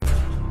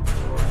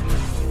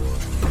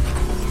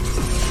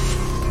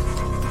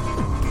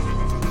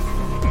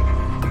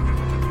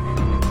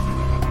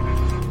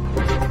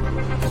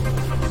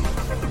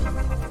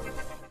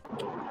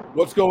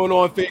What's going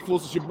on,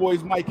 faithfuls? It's your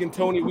boys Mike and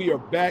Tony. We are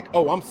back.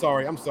 Oh, I'm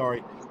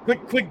sorry.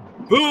 Click, click,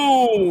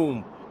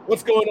 boom.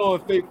 What's going on,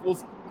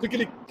 faithfuls?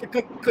 Clickety, click,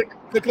 click, click,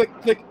 click,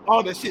 click, click.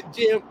 All that shit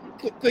jam.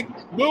 Click, click,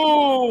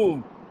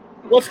 boom.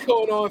 What's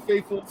going on,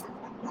 faithfuls?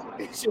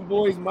 It's your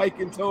boys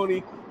Mike and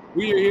Tony.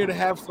 We are here to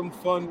have some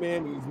fun,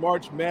 man. It is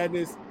March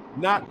Madness.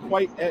 Not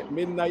quite at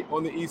midnight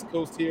on the East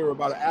Coast here. We're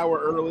about an hour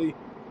early,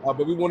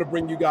 but we want to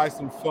bring you guys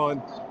some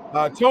fun.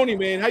 Tony,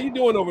 man, how you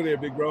doing over there,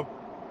 big bro?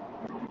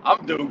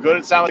 I'm doing good.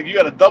 It sounds like you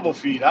got a double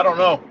feed. I don't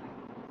know.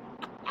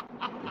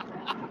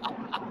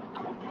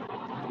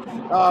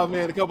 Oh,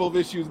 man, a couple of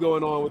issues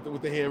going on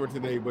with the hammer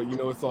today, but, you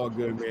know, it's all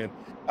good, man.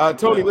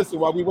 Tony, listen,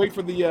 while we wait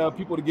for the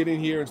people to get in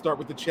here and start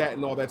with the chat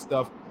and all that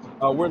stuff,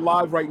 we're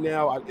live right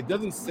now. It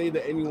doesn't say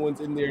that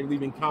anyone's in there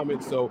leaving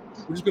comments, so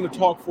we're just going to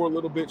talk for a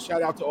little bit.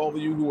 Shout out to all of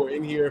you who are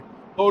in here.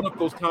 Load up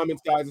those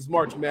comments, guys. It's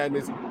March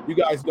Madness. You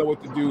guys know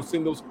what to do.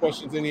 Send those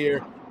questions in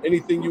here.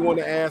 Anything you want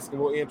to ask, and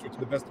we'll answer it to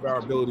the best of our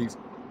abilities.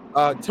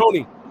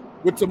 Tony,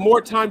 with some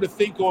more time to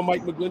think on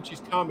Mike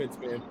McGlinchey's comments,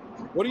 man,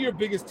 what are your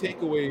biggest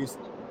takeaways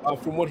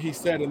from what he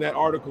said in that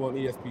article on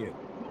ESPN?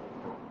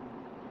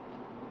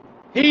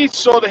 He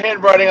saw the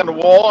handwriting on the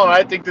wall, and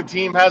I think the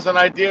team has an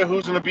idea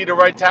who's going to be the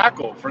right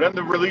tackle. For them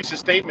to release a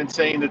statement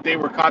saying that they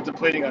were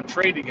contemplating on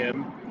trading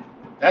him,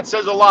 that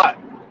says a lot.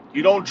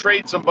 You don't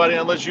trade somebody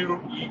unless you're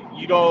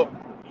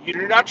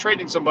not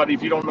trading somebody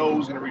if you don't know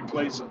who's going to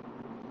replace him.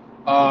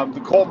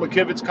 The Colt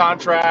McKivitz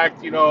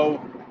contract,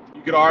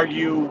 you could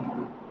argue,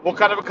 what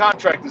kind of a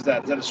contract is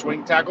that? Is that a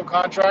swing tackle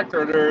contract,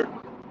 or they're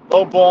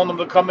lowballing them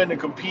to come in and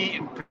compete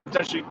and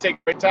potentially take a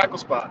right tackle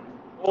spot?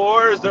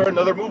 Or is there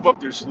another move up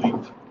their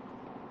sleeve?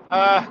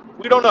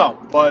 We don't know,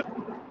 but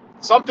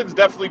something's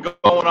definitely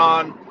going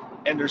on,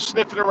 and they're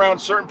sniffing around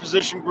certain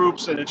position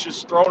groups, and it's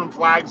just throwing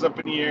flags up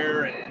in the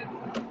air,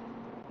 and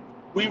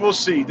we will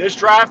see. This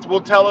draft will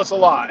tell us a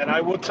lot, and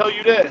I will tell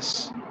you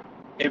this.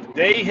 If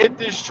they hit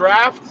this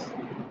draft,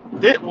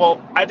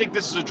 I think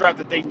this is a draft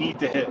that they need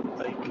to hit.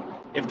 Like,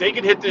 if they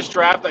can hit this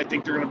draft, I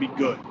think they're going to be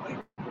good.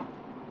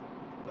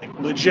 Like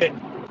legit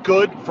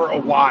good for a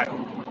while,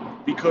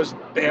 because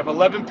they have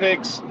 11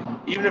 picks.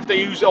 Even if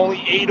they use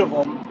only 8 of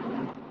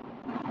them,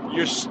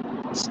 you're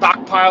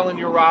stockpiling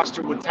your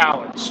roster with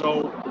talent.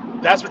 So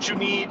that's what you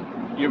need.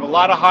 You have a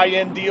lot of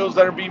high-end deals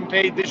that are being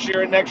paid this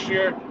year and next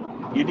year.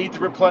 You need to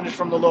replenish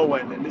from the low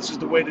end, and this is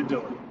the way to do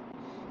it.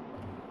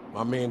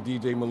 My man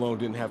DJ Malone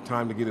didn't have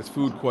time to get his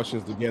food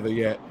questions together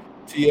yet.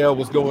 TL,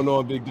 what's going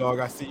on, big dog?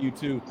 I see you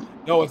too.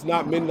 No, it's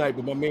not midnight,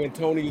 but my man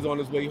Tony is on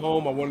his way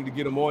home. I wanted to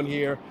get him on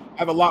here. I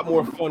have a lot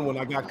more fun when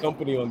I got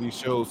company on these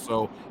shows,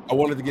 so I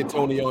wanted to get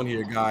Tony on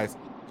here, guys.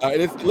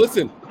 That's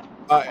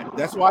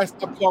why I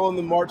stopped calling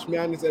the March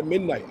Madness at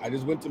midnight. I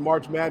just went to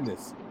March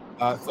Madness.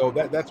 So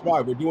that's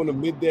why we're doing them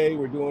midday.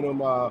 We're doing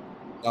them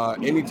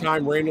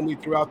anytime randomly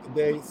throughout the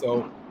day.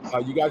 So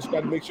you guys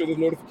got to make sure those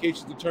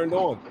notifications are turned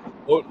on.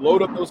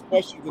 Load up those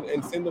questions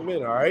and send them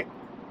in, all right?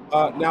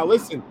 Now,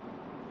 listen,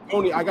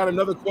 Tony, I got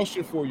another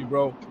question for you,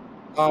 bro.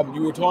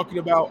 You were talking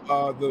about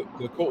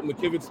the Colt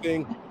McKivitz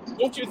thing.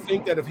 Don't you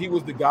think that if he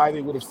was the guy,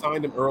 they would have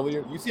signed him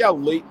earlier? You see how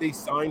late they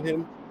signed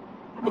him?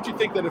 Don't you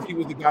think that if he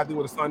was the guy, they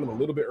would have signed him a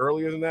little bit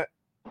earlier than that?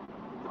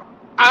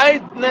 I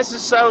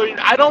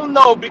don't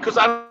know, because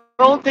I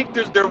don't think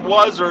there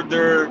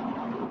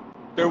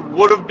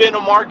would have been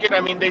a market.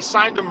 I mean, they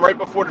signed him right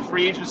before the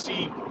free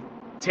agency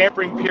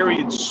tampering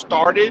period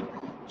started.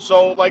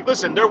 So,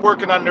 listen, they're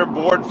working on their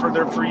board for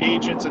their free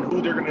agents and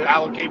who they're going to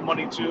allocate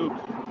money to.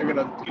 They're going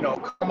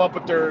to, come up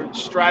with their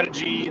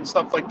strategy and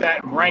stuff like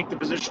that and rank the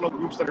positional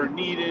groups that are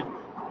needed.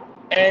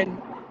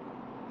 And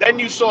then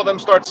you saw them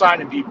start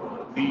signing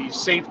people. The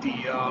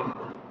safety,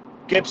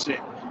 Gibson,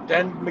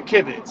 then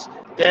McKivitz,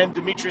 then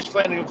Demetrius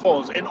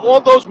Flannigan-Foles. And all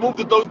those moves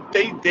that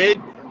they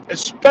did,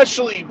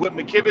 especially with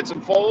McKivitz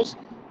and Foles,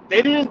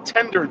 they didn't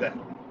tender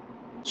them.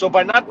 So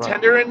by not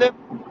tendering them,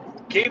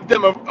 gave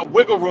them a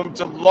wiggle room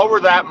to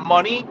lower that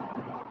money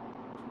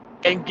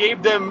and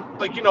gave them,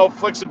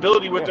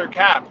 flexibility with their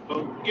cap.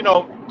 So,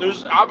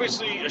 there's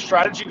obviously a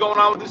strategy going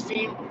on with this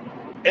team,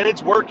 and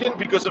it's working,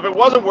 because if it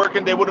wasn't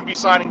working, they wouldn't be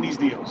signing these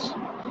deals.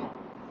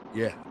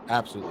 Yeah,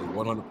 absolutely.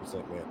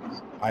 100%,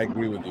 man. I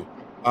agree with you.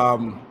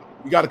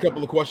 We got a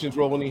couple of questions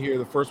rolling in here.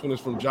 The first one is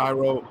from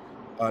Gyro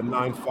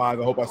 95.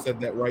 I hope I said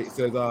that right. It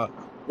says,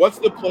 what's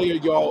the player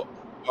y'all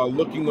are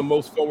looking the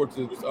most forward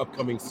to this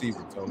upcoming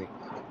season, Tony?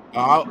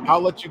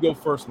 I'll let you go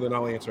first, and then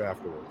I'll answer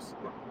afterwards.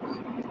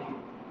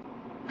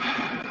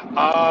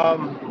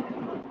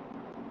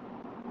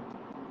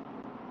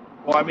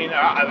 Well, I mean,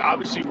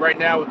 obviously right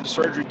now with the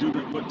surgery due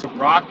to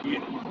Brock,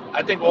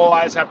 I think all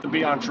eyes have to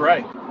be on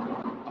Trey.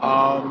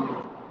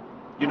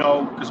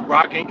 Because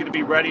Brock ain't going to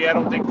be ready, I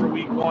don't think, for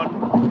week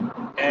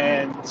 1.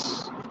 And,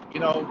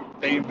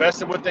 they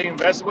invested what they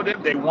invested with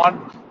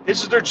him.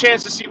 This is their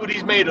chance to see what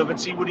he's made of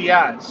and see what he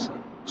has.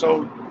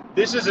 So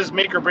this is his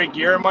make or break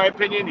year, in my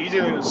opinion. He's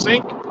either going to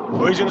sink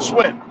or he's going to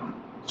swim.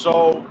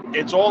 So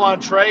it's all on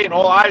Trey, and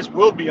all eyes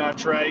will be on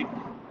Trey.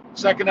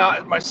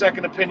 My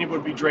second opinion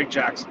would be Drake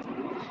Jackson.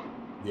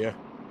 Yeah.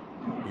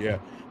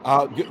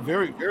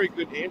 Very, very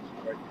good answer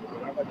right here,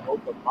 man. I like both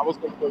of them. I was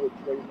going to go with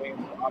Trey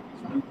Lance for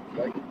obvious reasons,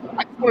 right?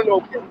 I just want to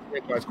know if we have a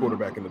franchise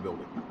quarterback in the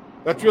building.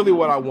 That's really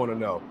what I want to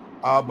know.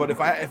 But if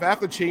I have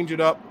to change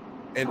it up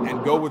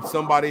and go with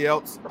somebody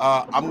else,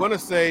 I'm going to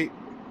say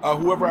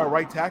whoever our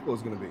right tackle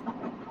is going to be.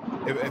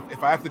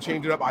 If I have to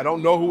change it up, I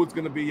don't know who it's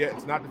going to be yet.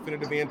 It's not a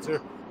definitive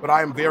answer, but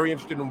I am very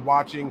interested in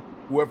watching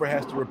whoever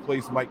has to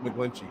replace Mike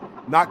McGlinchey.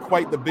 Not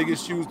quite the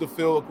biggest shoes to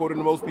fill, according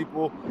to most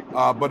people,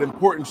 but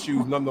important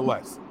shoes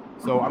nonetheless.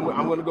 So I'm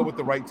going to go with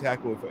the right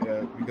tackle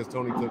because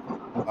Tony took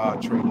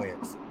Trey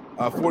Lance.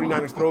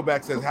 49ers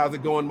Throwback says, how's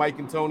it going, Mike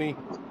and Tony?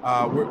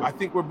 I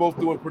think we're both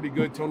doing pretty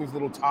good. Tony's a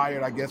little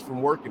tired, I guess,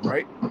 from working,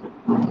 right?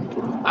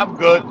 I'm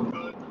good.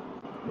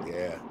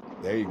 Yeah,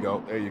 there you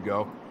go. There you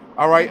go.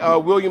 All right,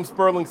 William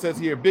Sperling says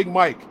here, Big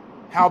Mike,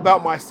 how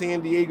about my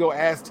San Diego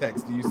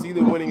Aztecs? Do you see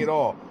them winning it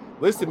all?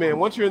 Listen, man,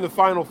 once you're in the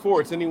Final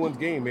Four, it's anyone's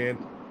game, man.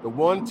 The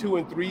 1, 2,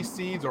 and 3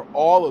 seeds are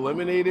all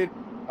eliminated.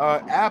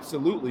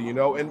 Absolutely, you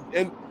know,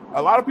 and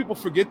a lot of people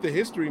forget the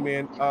history,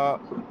 man. The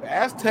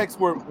Aztecs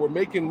were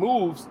making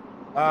moves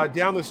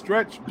down the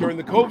stretch during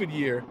the COVID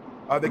year.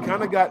 They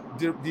kind of got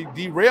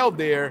derailed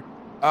there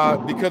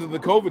because of the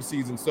COVID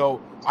season.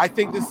 So I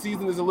think this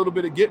season is a little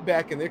bit of get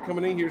back, and they're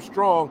coming in here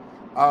strong.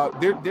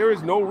 There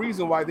is no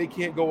reason why they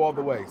can't go all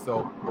the way.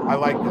 So I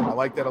like that. I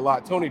like that a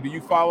lot. Tony, do you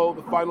follow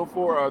the Final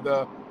Four or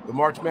the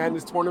March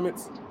Madness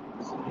tournaments?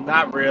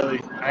 Not really.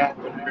 I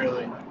haven't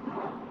really.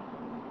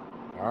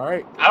 All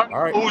right. I don't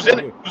know who's in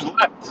it. Who's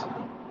left?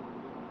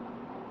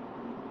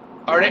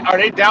 Are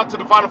they down to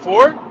the Final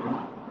Four?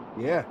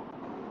 Yeah.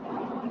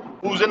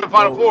 Who's in the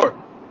Final Four?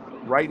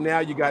 Right now,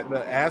 you got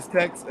the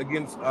Aztecs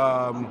against.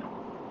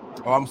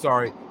 I'm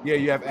sorry. Yeah,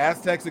 you have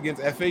Aztecs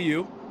against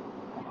FAU.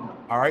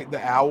 All right, the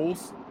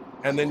Owls,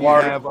 and then you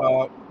have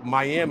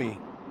Miami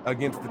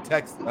against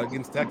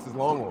Texas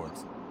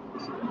Longhorns.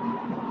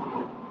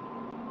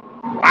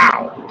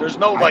 Wow, there's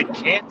no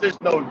Kansas,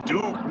 no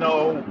Duke,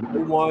 no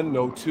 1,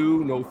 no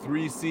 2, no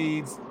 3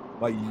 seeds.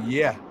 Like,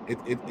 yeah,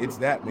 it's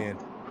that, man.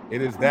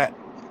 It is that.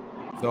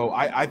 So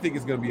I think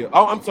it's going to be.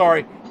 I'm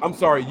sorry.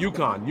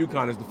 UConn.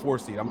 UConn is the 4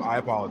 seed. I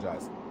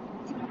apologize.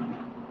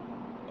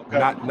 Okay.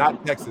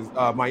 Not Texas.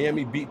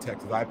 Miami beat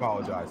Texas. I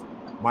apologize.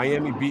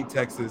 Miami beat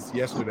Texas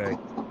yesterday,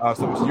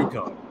 so it's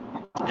UConn.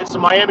 It's the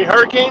Miami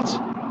Hurricanes?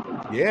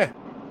 Yeah.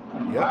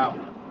 Wow.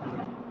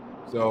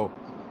 So,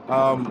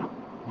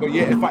 but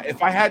yeah,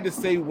 if I had to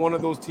say one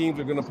of those teams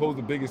are going to pose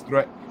the biggest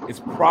threat, it's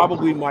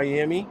probably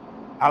Miami.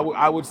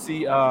 I would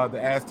see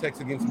the Aztecs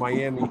against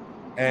Miami,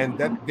 and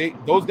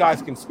those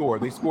guys can score.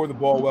 They score the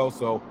ball well,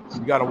 so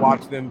you got to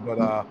watch them. But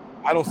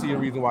I don't see a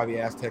reason why the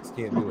Aztecs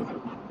can't do it.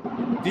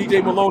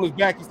 DJ Malone is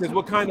back. He says,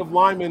 what kind of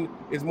lineman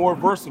is more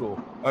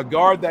versatile? A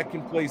guard that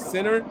can play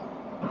center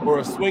or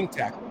a swing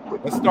tackle?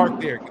 Let's start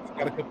there.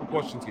 Got a couple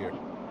questions here.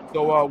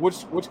 So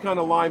which kind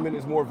of lineman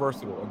is more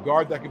versatile? A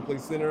guard that can play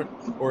center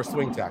or a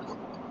swing tackle?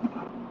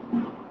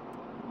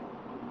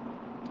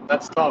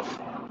 That's tough.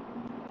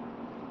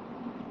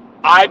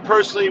 I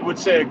personally would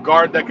say a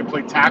guard that can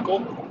play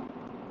tackle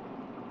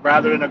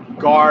rather than a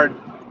guard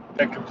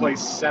that can play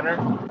center.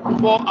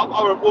 Well,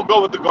 we'll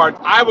go with the guard.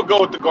 I would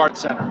go with the guard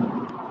center.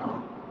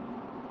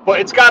 But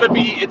it's got to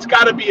be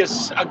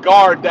a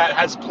guard that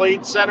has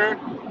played center,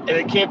 and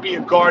it can't be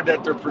a guard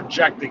that they're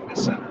projecting the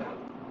center.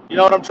 You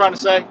know what I'm trying to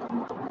say?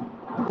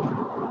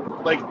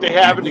 Like they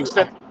have an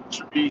extended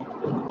history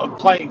of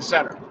playing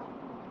center.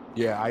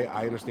 Yeah,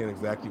 I understand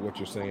exactly what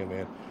you're saying,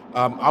 man.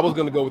 I was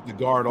going to go with the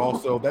guard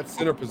also. That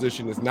center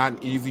position is not an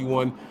easy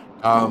one.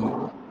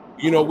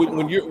 You know,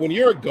 when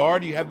you're a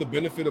guard, you have the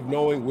benefit of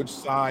knowing which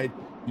side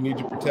you need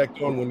to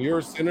protect on. When you're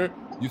a center,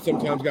 you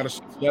sometimes got to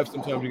shift left,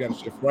 sometimes you got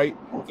to shift right,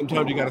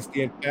 sometimes you got to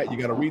stand pat, you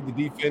got to read the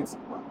defense.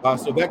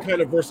 So that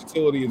kind of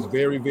versatility is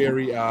very,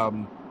 very,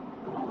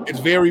 it's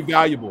very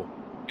valuable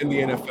in the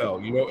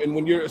NFL. You know, and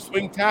when you're a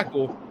swing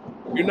tackle,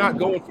 you're not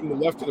going from the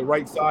left to the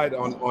right side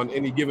on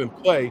any given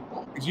play.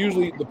 It's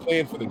usually the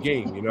plan for the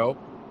game. You know,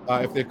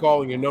 if they're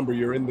calling your number,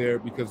 you're in there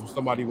because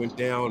somebody went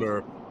down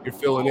or you're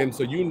filling in,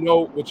 so you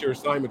know what your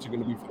assignments are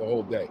going to be for the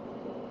whole day.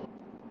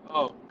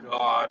 Oh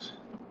God!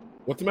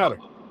 What's the matter?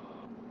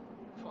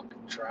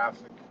 Fucking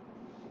traffic.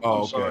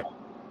 Oh, okay.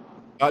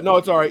 No,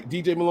 it's all right.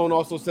 DJ Malone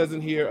also says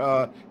in here,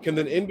 can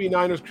the NB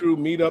Niners crew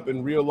meet up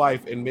in real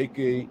life and make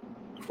a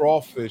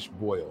crawfish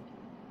boil?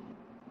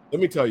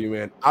 Let me tell you,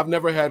 man, I've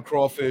never had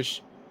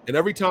crawfish, and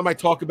every time I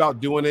talk about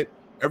doing it,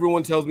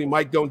 everyone tells me,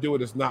 Mike, don't do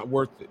it. It's not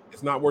worth it.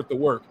 It's not worth the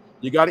work.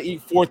 You got to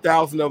eat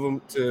 4,000 of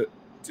them to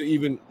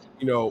even,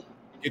 you know,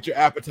 get your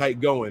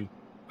appetite going,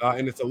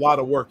 and it's a lot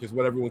of work, is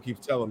what everyone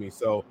keeps telling me.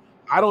 So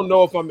I don't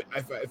know if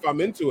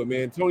I'm into it,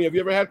 man. Tony, have you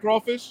ever had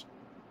crawfish?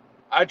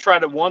 I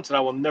tried it once, and I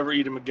will never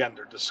eat them again.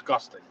 They're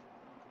disgusting.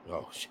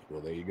 Oh shit!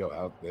 Well, there you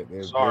go.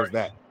 There's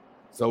that.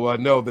 So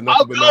no, the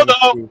I'll go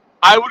though.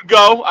 I would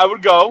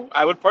go.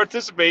 I would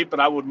participate, but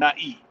I would not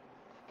eat.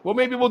 Well,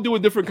 maybe we'll do a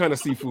different kind of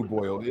seafood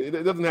boil. It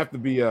doesn't have to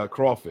be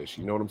crawfish.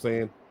 You know what I'm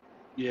saying?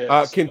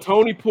 Yeah. Can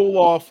Tony pull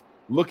off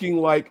looking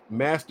like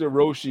Master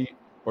Roshi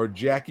or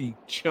Jackie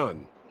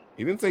Chun?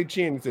 He didn't say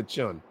Chan. He said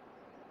Chun.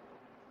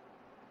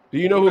 Do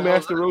you know who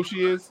Master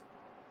Roshi is?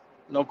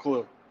 No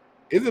clue.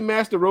 Isn't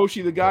Master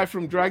Roshi the guy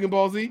from Dragon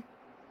Ball Z?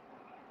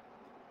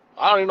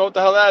 I don't even know what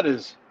the hell that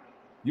is.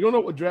 You don't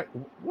know what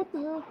the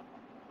hell?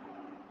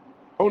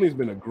 Tony's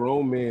been a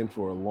grown man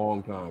for a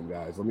long time,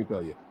 guys. Let me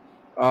tell you.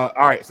 All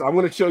right, so I'm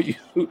going to show you.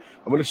 I'm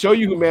going to show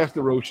you who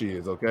Master Roshi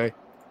is. Okay,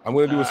 I'm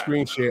going to do a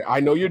screen share. I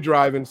know you're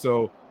driving,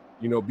 so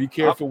be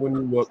careful when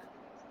you look.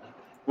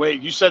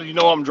 Wait, you said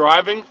I'm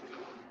driving?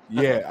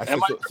 Yeah, I said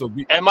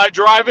am I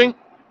driving?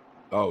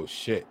 Oh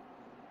shit!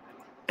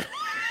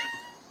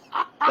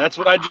 That's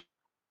what I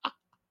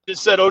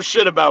just said. Oh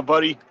shit, about,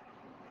 buddy.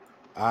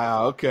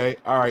 Okay,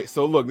 all right.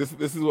 So look, this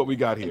is what we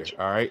got here.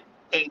 All right.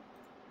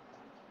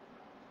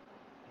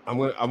 I'm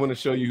gonna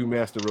show you who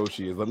Master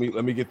Roshi is. Let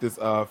me get this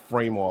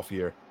frame off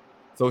here.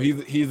 So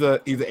he's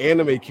an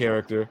anime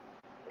character,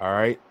 all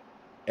right,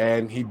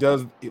 and he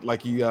does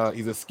like he's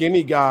a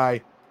skinny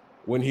guy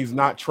when he's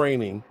not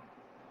training,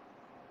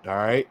 all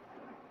right.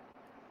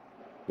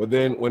 But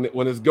then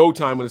when it's go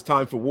time, when it's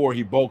time for war,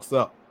 he bulks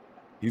up.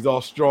 He's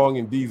all strong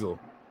and diesel.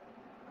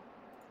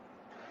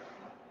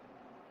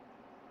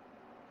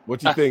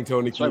 What you think,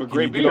 Tony? So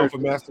Can you get off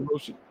of Master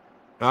Roshi?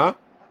 Huh?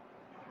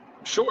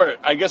 Sure.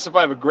 I guess if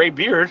I have a gray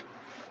beard.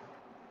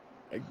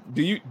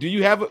 Do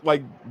you have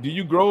do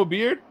you grow a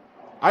beard?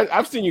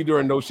 I've seen you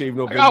during No Shave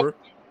November.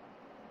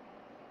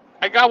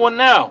 I got one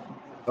now.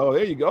 Oh,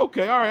 there you go.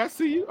 Okay, all right. I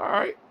see you. All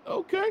right.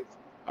 Okay.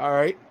 All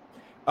right.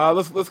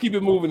 Let's keep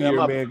it moving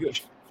here, man. Good.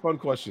 Fun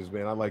questions,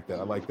 man. I like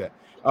that.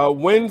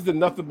 When's the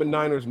Nothing But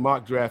Niners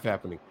mock draft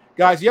happening?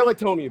 Guys, yell at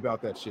Tony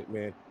about that shit,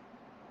 man.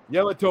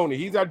 Yell at Tony.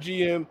 He's our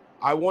GM.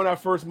 I won our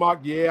first mock.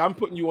 Yeah, I'm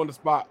putting you on the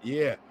spot.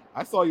 Yeah,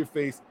 I saw your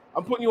face.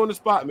 I'm putting you on the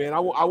spot, man. I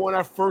want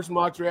our first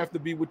mock draft to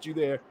be with you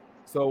there.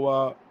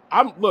 So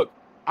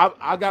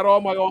I got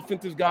all my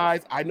offensive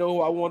guys. I know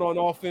who I want on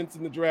offense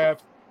in the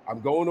draft.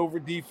 I'm going over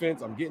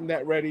defense. I'm getting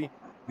that ready.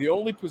 The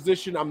only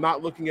position I'm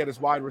not looking at is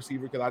wide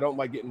receiver because I don't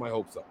like getting my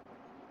hopes up.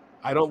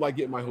 I don't like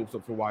getting my hopes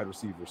up for wide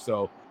receivers.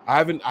 So I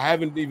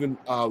haven't even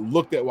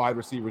looked at wide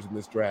receivers in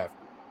this draft.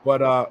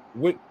 But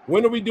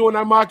when are we doing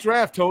our mock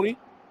draft, Tony?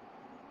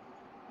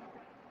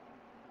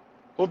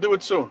 We'll do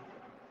it soon.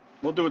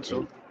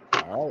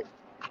 All right.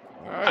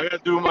 I got to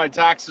do my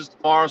taxes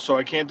tomorrow, so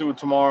I can't do it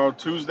tomorrow.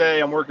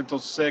 Tuesday, I'm working till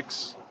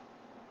 6.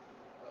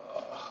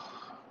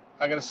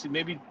 I got to see.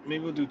 Maybe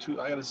we'll do 2.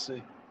 I got to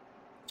see.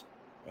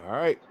 All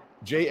right.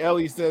 Jay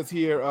Ellie says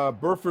here,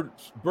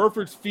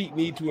 Burford's feet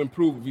need to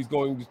improve if he's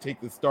going to take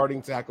the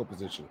starting tackle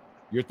position.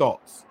 Your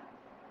thoughts?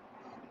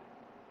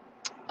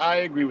 I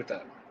agree with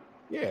that.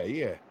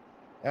 Yeah.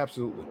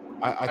 Absolutely.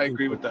 I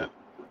agree with that.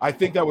 I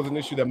think that was an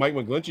issue that Mike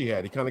McGlinchey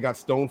had. He kind of got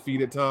stone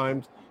feet at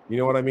times. You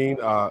know what I mean?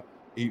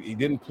 He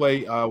didn't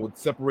play with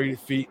separated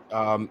feet,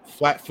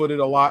 flat-footed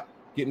a lot,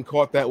 getting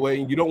caught that way.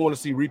 And you don't want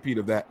to see repeat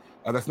of that.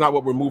 That's not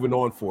what we're moving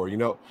on for,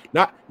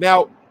 Not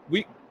now.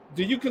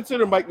 Do you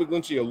consider Mike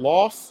McGlinchey a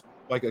loss,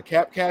 like a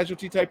cap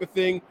casualty type of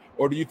thing,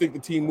 or do you think the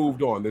team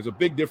moved on? There's a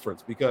big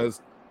difference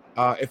because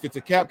if it's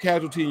a cap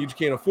casualty and you just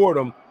can't afford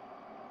them,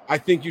 I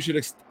think you should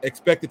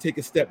expect to take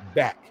a step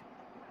back.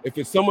 If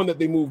it's someone that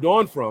they moved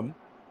on from,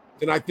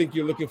 then I think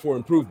you're looking for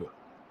improvement.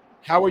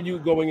 How are you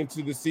going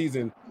into the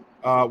season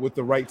with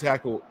the right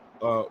tackle?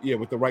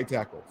 With the right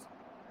tackles.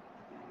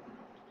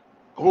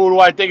 Who do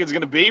I think it's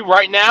going to be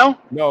right now?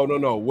 No.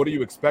 What are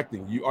you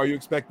expecting? Are you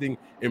expecting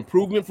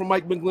improvement from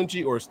Mike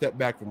McGlinchey or a step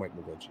back from Mike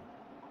McGlinchey?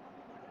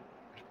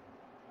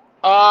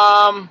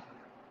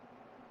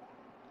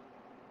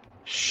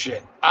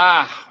 Shit.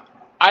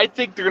 I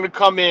think they're going to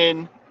come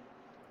in.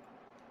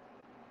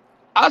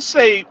 I'll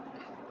say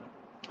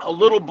a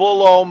little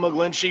below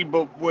McGlinchey,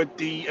 but with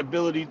the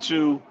ability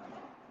to.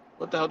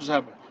 What the hell just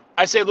happened?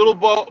 I say a little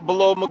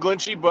below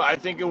McGlinchey, but I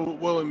think it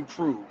will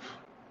improve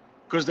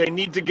because they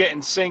need to get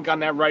in sync on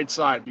that right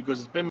side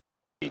because it's been.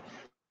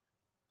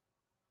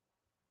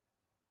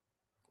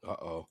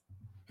 Uh-oh.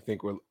 I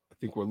think we're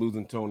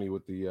losing Tony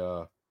with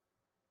the.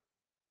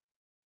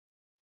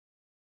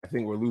 I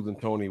think we're losing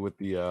Tony with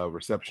the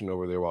reception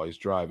over there while he's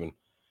driving.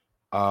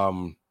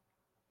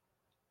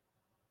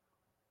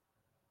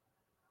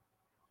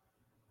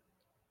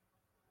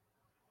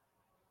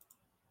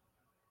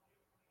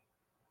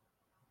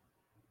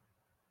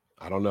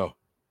 I don't know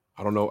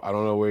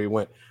where he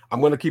went. I'm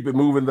going to keep it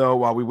moving, though,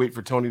 while we wait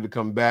for Tony to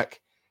come back.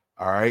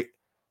 All right.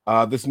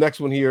 This next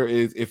one here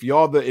is, if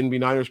y'all, the NB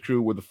Niners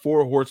crew, were the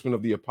 4 horsemen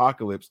of the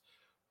apocalypse,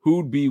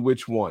 who'd be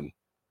which one?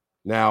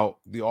 Now,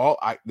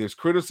 there's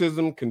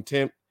criticism,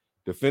 contempt,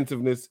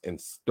 defensiveness, and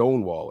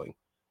stonewalling.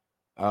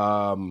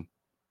 I'm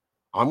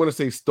going to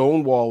say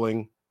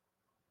stonewalling.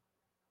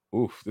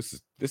 Oof,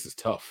 this is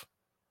tough.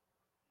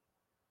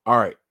 All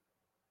right.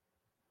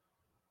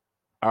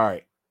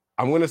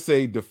 I'm going to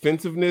say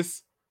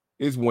defensiveness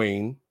is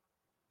Wayne.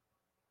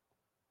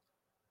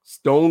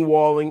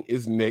 Stonewalling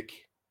is Nick.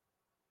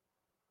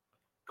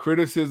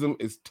 Criticism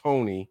is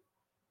Tony.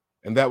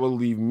 And that will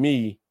leave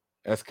me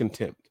as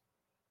contempt.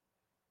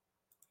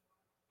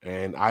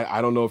 And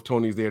I don't know if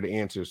Tony's there to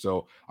answer,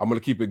 so I'm going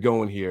to keep it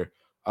going here.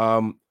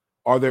 Are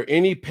there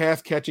any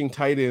pass-catching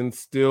tight ends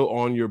still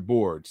on your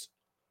boards?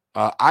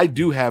 I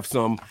do have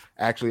some.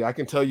 Actually, I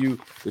can tell you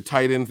the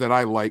tight ends that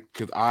I like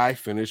because I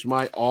finished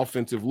my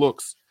offensive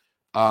looks.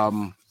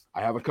 I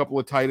have a couple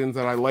of tight ends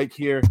that I like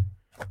here,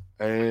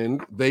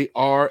 and they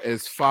are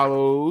as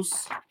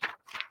follows.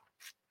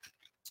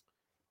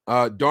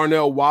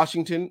 Darnell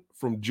Washington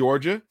from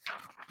Georgia.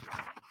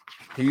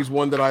 He's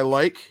one that I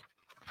like.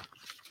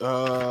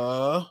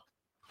 Hold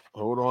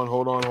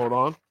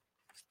on.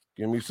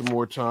 Give me some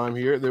more time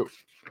here.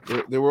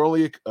 There were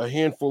only a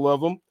handful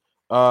of them.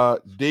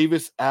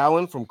 Davis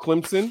Allen from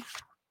Clemson.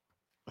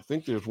 I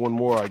think there's one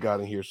more I got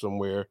in here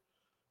somewhere.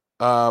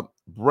 Brevin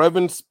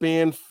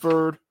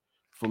Spanford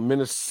from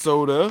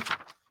Minnesota.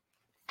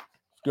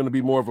 It's going to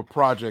be more of a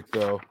project,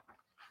 though.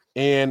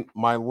 And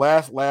my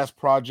last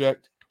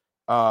project,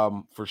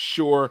 for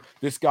sure,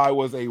 this guy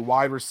was a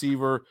wide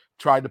receiver,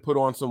 tried to put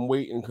on some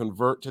weight and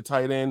convert to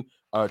tight end.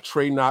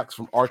 Trey Knox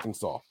from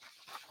Arkansas.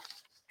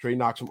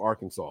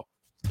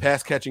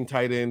 Pass catching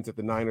tight ends that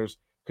the Niners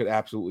could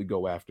absolutely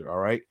go after. All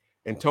right.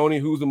 And Tony,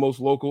 who's the most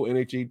local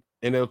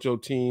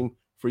NHL team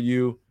for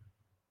you?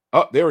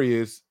 Oh, there he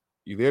is.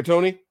 You there,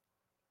 Tony?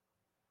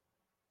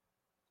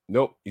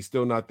 Nope, he's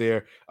still not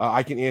there.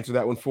 I can answer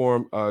that one for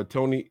him.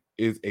 Tony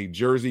is a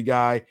Jersey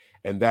guy,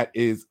 and that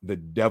is the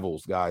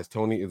Devils, guys.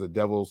 Tony is a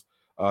Devils.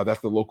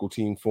 That's the local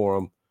team for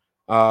him.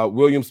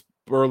 William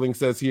Sperling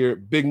says here,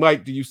 Big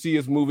Mike, do you see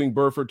us moving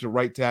Burford to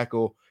right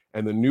tackle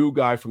and the new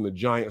guy from the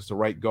Giants to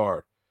right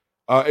guard?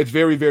 It's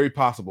very, very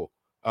possible.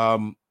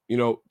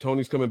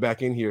 Tony's coming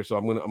back in here, so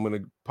I'm gonna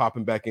pop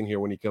him back in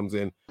here when he comes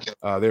in.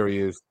 There he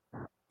is.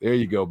 There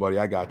you go, buddy.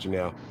 I got you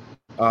now.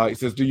 He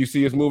says, do you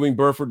see us moving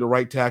Burford to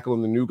right tackle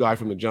and the new guy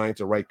from the Giants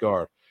to right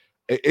guard?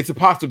 It's a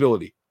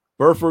possibility.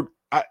 Burford,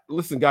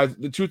 listen, guys,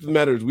 the truth of the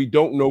matter is we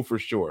don't know for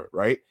sure,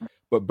 right?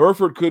 But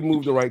Burford could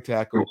move to right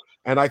tackle,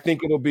 and I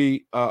think it'll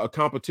be a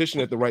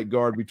competition at the right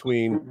guard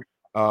between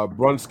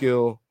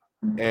Brunskill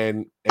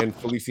and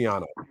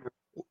Feliciano.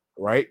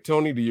 Right,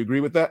 Tony? Do you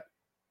agree with that?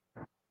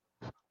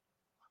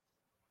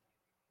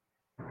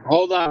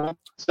 Hold on a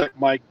sec,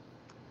 Mike.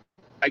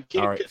 I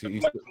can't. All right, get so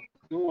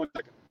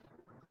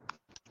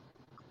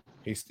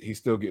he's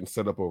still getting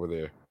set up over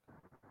there.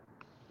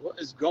 What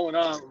is going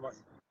on?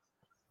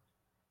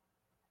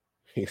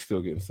 He's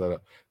still getting set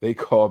up. They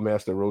call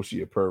Master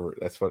Roshi a pervert.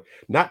 That's funny.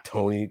 Not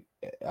Tony.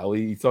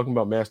 Ali. He's talking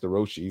about Master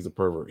Roshi. He's a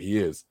pervert. He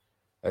is.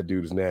 That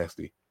dude is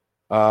nasty.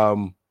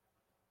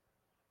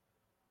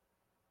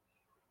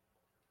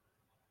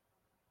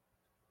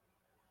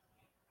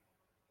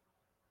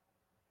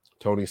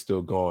 Tony's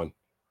still gone.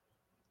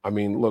 I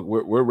mean, look,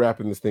 we're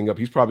wrapping this thing up.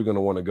 He's probably going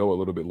to want to go a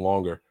little bit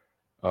longer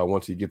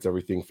once he gets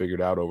everything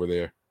figured out over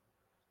there.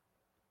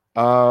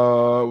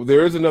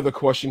 There is another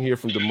question here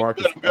from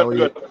DeMarcus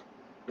Elliott.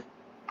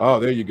 Oh,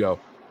 there you go.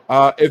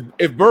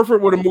 If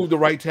Burford were to move the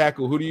right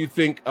tackle, who do you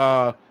think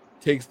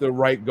takes the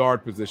right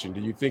guard position?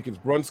 Do you think it's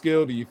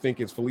Brunskill? Do you think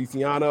it's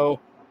Feliciano?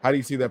 How do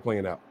you see that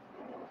playing out?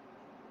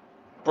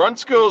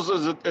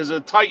 Brunskill is a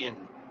Titan.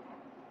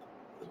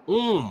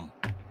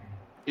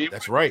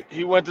 That's right.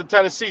 He went to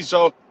Tennessee.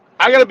 So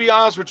I got to be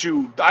honest with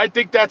you. I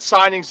think that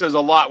signing says a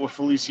lot with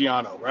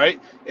Feliciano, right?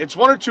 It's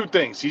one or two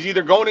things. He's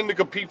either going in to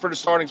compete for the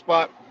starting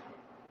spot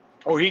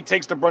or he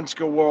takes the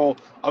Brunskill role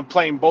of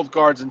playing both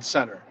guards and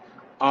center.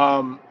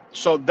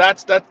 So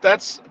that's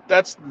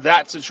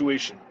that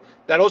situation.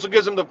 That also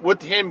gives him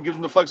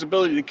the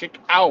flexibility to kick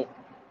out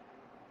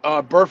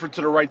Burford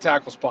to the right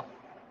tackle spot.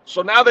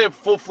 So now they have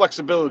full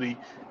flexibility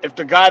if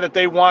the guy that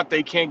they want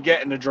they can't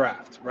get in the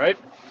draft, right?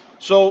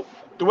 So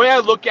the way I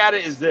look at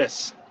it is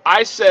this.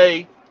 I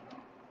say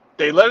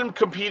they let him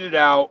compete it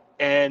out,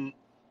 and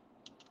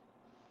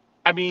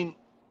I mean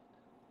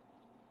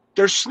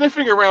they're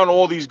sniffing around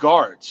all these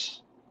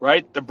guards,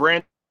 right? The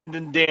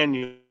Brandon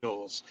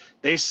Daniels.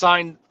 They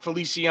signed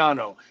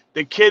Feliciano.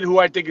 The kid who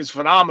I think is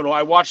phenomenal.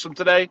 I watched him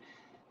today.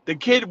 The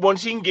kid,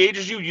 once he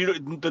engages you,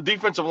 the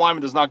defensive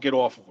lineman does not get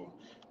off of him.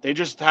 They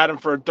just had him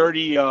for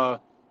an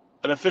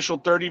official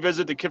 30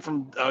 visit, the kid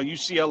from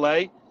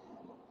UCLA.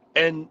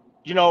 And,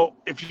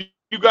 if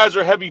you guys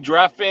are heavy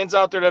draft fans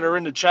out there that are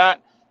in the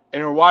chat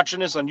and are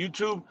watching this on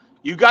YouTube,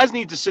 you guys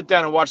need to sit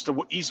down and watch the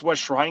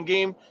East-West Shrine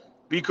game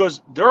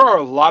because there are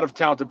a lot of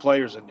talented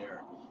players in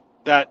there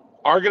that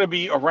are going to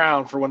be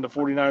around for when the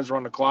 49ers are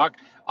on the clock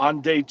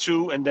on day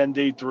 2 and then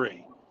day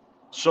 3.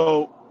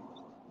 So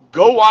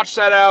go watch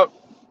that out.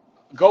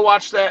 Go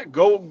watch that.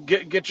 Go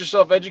get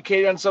yourself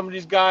educated on some of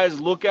these guys.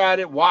 Look at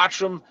it. Watch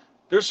them.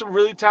 There's some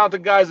really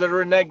talented guys that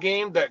are in that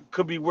game that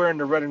could be wearing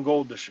the red and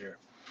gold this year.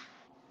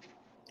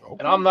 Okay.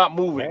 And I'm not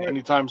moving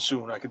anytime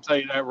soon. I can tell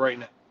you that right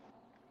now.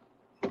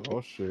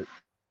 Oh, shit.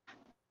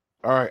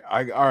 All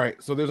right.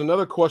 So there's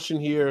another question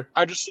here.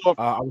 I just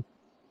saw.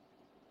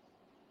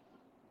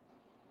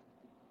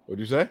 What'd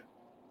you say?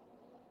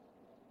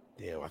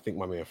 Damn, I think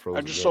my man froze.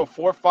 I just saw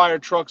 4 fire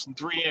trucks and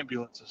 3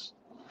 ambulances.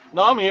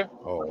 No, I'm here.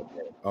 Oh,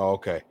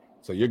 okay.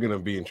 So you're going to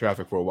be in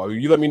traffic for a while.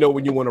 You let me know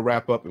when you want to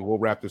wrap up, and we'll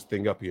wrap this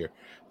thing up here.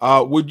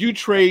 Would you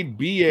trade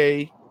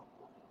BA?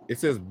 It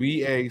says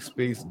BA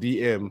space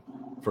DM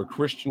for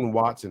Christian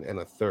Watson and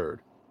a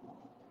third.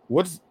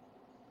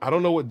 I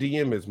don't know what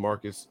DM is,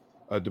 Marcus.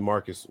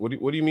 DeMarcus. What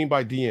do you mean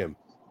by DM?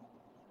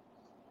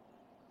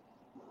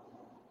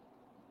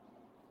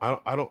 I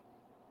don't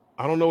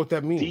know what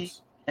that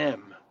means.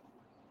 DM.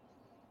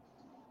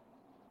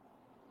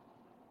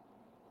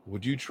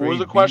 Would you trade What was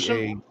the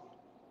question?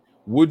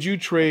 Would you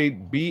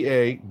trade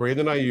BA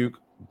Brandon Ayuk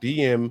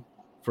DM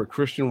for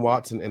Christian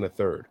Watson and a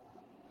third?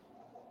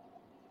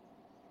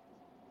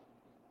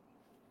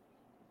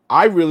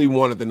 I really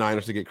wanted the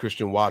Niners to get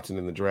Christian Watson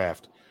in the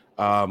draft.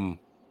 I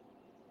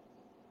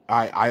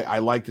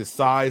liked his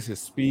size, his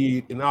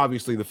speed, and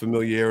obviously the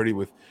familiarity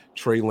with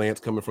Trey Lance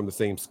coming from the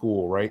same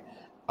school, right?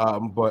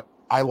 But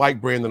I like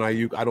Brandon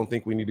Ayuk. I don't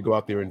think we need to go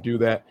out there and do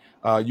that.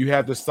 You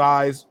have the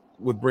size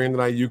with Brandon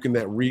Ayuk and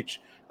that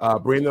reach.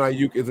 Brandon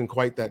Ayuk isn't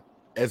quite that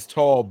as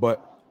tall,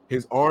 but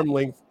his arm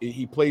length,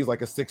 he plays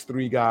like a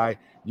 6'3" guy.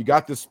 You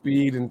got the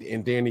speed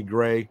in Danny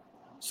Gray.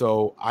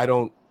 So I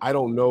don't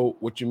know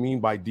what you mean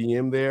by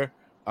DM there.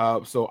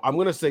 So I'm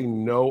going to say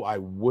no, I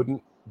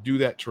wouldn't do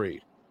that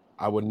trade.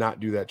 I would not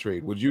do that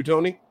trade. Would you,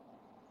 Tony?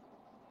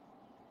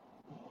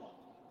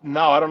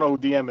 No, I don't know who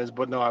DM is,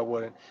 but no, I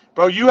wouldn't.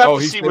 Bro, you have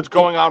to see what's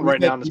going on right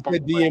now in this parkway.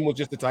 He said DM was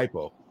just a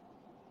typo.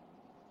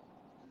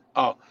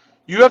 Oh,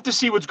 you have to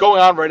see what's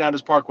going on right now in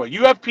this parkway.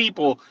 You have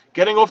people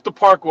getting off the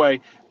parkway,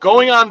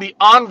 going on the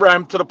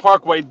on-ramp to the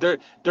parkway.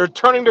 They're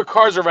turning their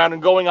cars around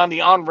and going on the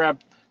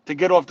on-ramp to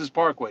get off this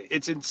parkway.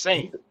 It's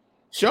insane.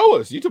 Show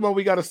us. You talking about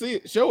we got to see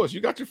it. Show us.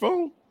 You got your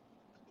phone?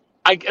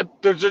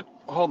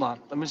 Hold on.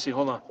 Let me see.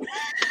 Hold on.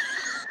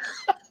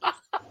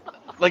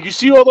 Like, you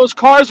see all those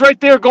cars right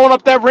there going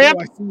up that ramp?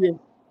 Oh,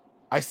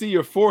 I see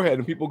your forehead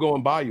and people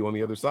going by you on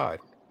the other side.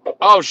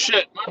 Oh,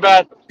 shit. My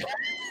bad.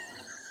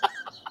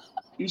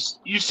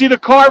 You see the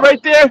car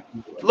right there?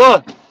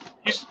 Look.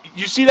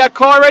 You see that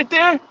car right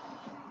there?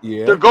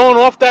 Yeah. They're going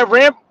off that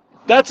ramp.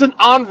 That's an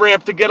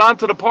on-ramp to get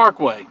onto the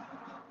parkway.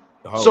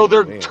 Oh, so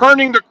they're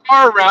turning the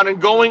car around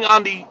and going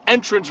on the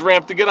entrance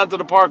ramp to get onto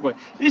the parkway.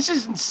 This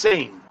is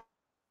insane.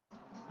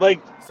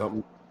 Like,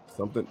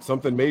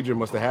 something major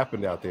must have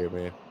happened out there,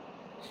 man.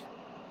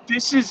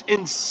 This is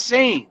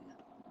insane.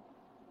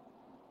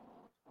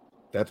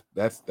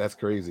 That's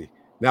crazy.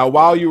 Now,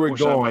 while you were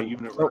gone,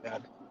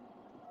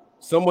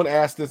 someone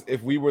asked us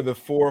if we were the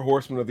 4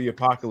 horsemen of the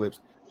apocalypse,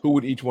 who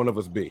would each one of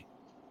us be?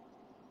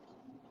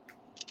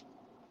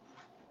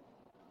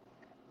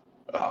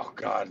 Oh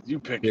God, you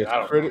pick it.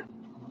 I don't know.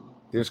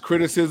 There's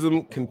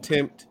criticism,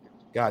 contempt.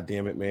 God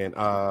damn it, man.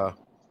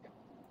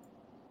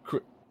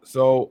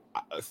 So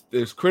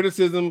there's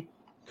criticism,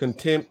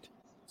 contempt,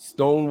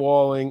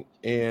 stonewalling,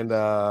 and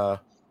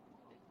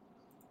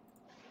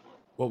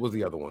what was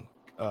the other one?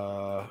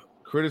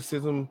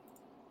 Criticism,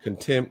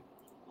 contempt,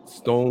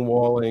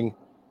 stonewalling,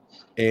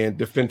 and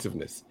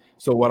defensiveness.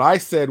 So what I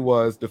said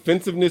was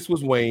defensiveness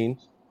was Wayne,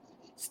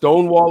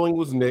 stonewalling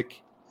was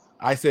Nick.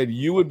 I said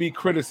you would be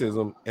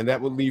criticism, and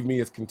that would leave me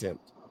as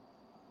contempt.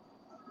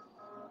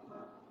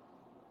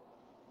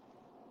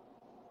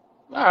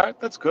 All right,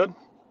 that's good.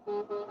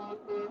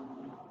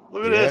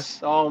 Look at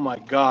this. Oh, my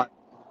God.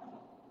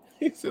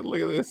 He said,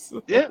 look at this.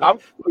 Yeah.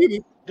 Look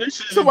at this.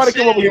 Somebody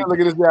come over here and look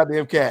at this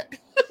goddamn cat.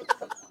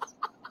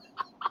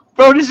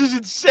 Bro, this is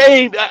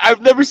insane.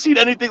 I've never seen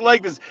anything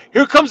like this.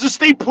 Here comes the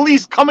state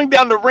police coming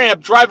down the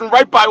ramp, driving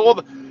right by all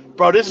the...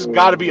 Bro, this has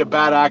got to be a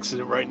bad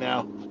accident right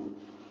now.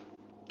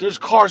 There's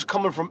cars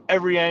coming from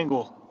every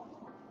angle.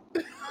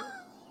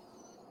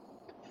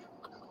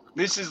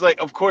 This is like,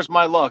 of course,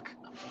 my luck.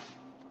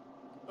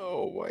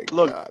 Oh, my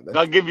God. Look,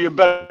 I'll give you a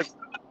better...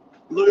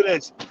 Look at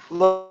this.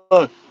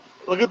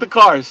 Look at the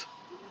cars.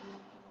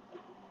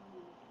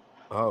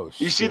 Oh,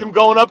 shit. You see them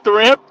going up the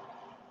ramp?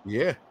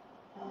 Yeah.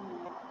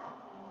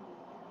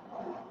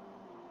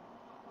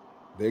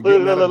 Look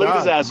at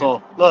this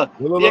asshole. Look.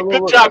 Yeah,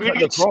 good job. You're going to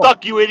get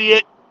stuck, you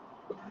idiot.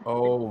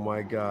 Oh,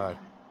 my God.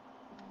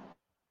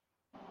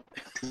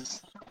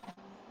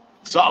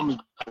 Something.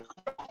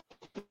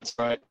 That's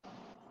right.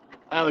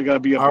 I only got to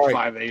be up at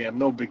 5 a.m.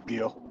 No big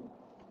deal.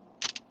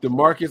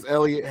 DeMarcus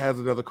Elliott has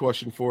another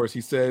question for us.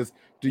 He says,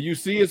 do you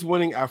see us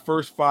winning our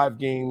first 5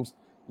 games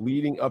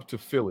leading up to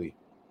Philly?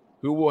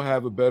 Who will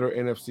have a better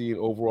NFC and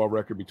overall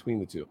record between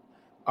the two?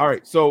 All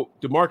right, so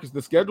DeMarcus,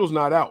 the schedule's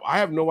not out. I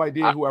have no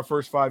idea who our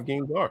first 5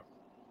 games are.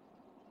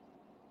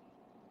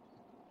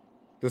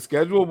 The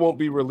schedule won't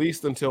be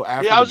released until after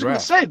the draft. Yeah, I was going to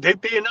say, did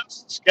they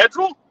announce the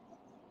schedule?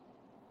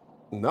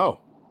 No,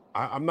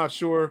 I'm not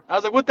sure. I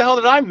was like, what the hell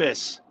did I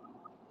miss?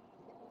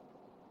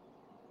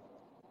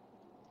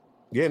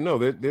 Yeah, no,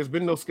 there's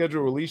been no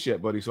schedule release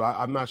yet, buddy. So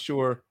I'm not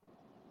sure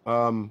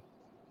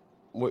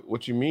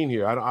what you mean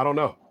here. I don't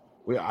know.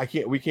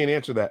 We can't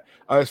answer that.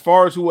 As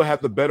far as who will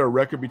have the better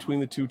record between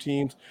the two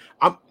teams,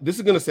 this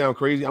is going to sound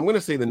crazy. I'm going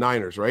to say the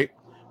Niners, right?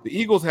 The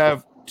Eagles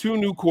have 2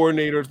 new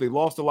coordinators. They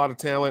lost a lot of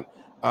talent.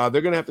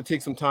 They're going to have to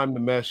take some time to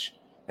mesh.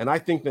 And I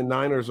think the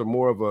Niners are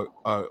more of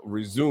a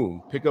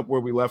resume, pick up where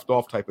we left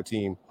off type of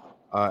team,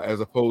 as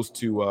opposed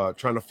to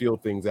trying to feel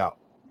things out.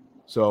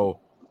 So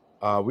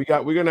we're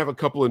going to have a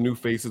couple of new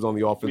faces on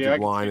the offensive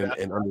line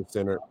and under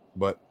center.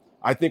 But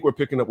I think we're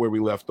picking up where we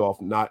left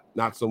off, not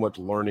so much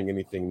learning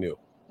anything new.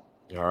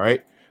 All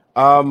right.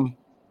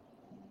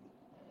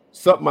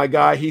 Sup, my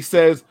guy. He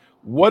says,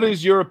 what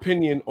is your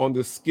opinion on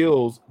the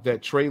skills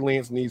that Trey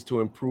Lance needs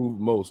to improve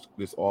most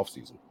this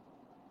offseason?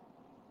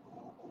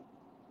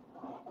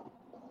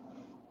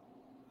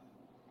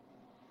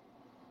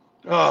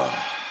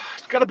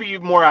 He's got to be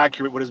more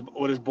accurate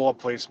with his ball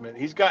placement.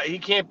 He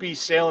can't be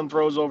sailing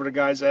throws over the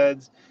guys'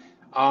 heads.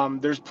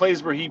 There's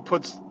plays where he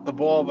puts the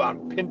ball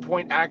on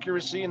pinpoint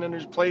accuracy, and then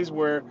there's plays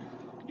where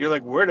you're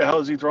like, where the hell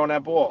is he throwing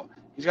that ball?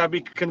 He's got to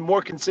be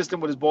more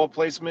consistent with his ball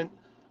placement.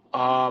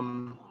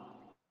 And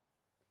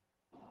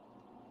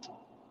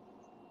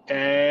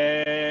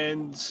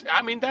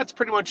I mean, that's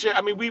pretty much it.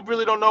 I mean, we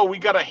really don't know. We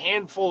got a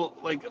handful,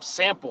 like, of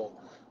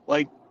sample.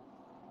 Like,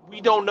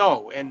 we don't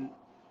know. And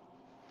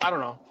I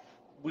don't know.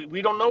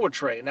 We don't know with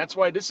Trey. And that's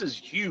why this is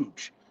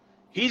huge.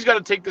 He's got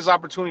to take this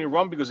opportunity to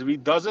run, because if he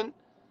doesn't,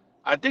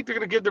 I think they're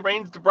going to give the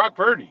reins to Brock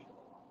Purdy.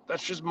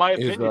 That's just my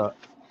opinion.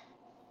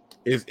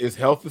 Is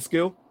health a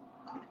skill?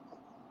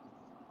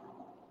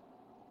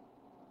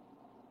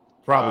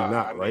 Probably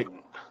not, right?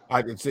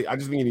 I just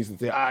think he needs to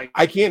say.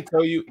 I can't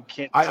tell you.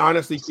 I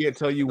honestly can't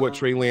tell you what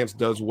Trey Lance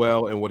does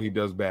well and what he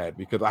does bad,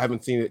 because I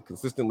haven't seen it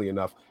consistently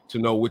enough to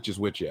know which is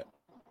which yet.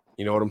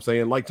 You know what I'm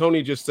saying? Like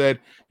Tony just said,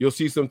 you'll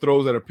see some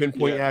throws that are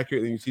pinpoint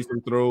accurate, and you see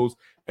some throws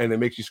and it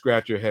makes you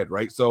scratch your head,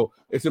 right? So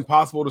it's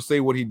impossible to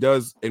say what he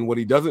does and what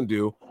he doesn't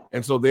do.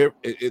 And so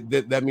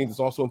that means it's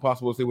also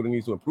impossible to say what he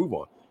needs to improve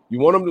on. You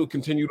want him to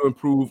continue to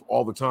improve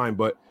all the time,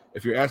 but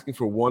if you're asking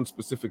for one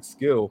specific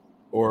skill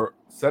or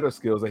set of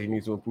skills that he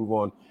needs to improve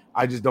on,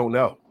 I just don't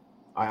know.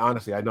 I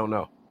don't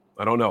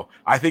know.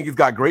 I think he's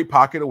got great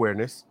pocket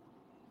awareness.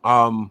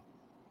 He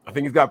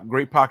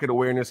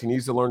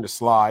needs to learn to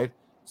slide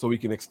so he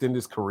can extend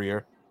his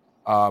career.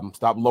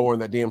 Stop lowering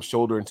that damn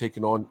shoulder and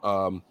taking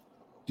on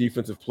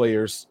defensive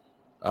players.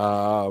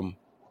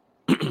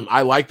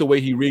 I like the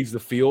way he reads the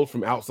field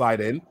from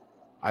outside in.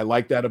 I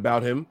like that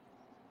about him.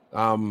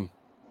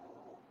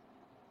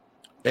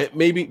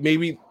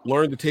 Maybe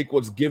learn to take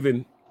what's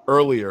given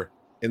earlier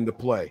in the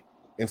play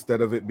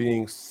instead of it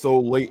being so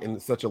late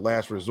and such a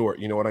last resort.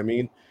 You know what I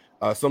mean?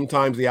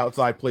 Sometimes the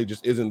outside play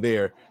just isn't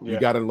there. You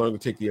got to learn to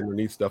take the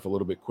underneath stuff a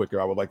little bit quicker.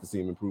 I would like to see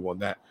him improve on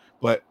that.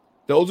 But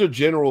those are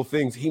general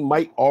things. He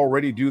might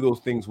already do those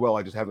things well.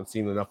 I just haven't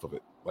seen enough of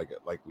it, like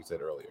we said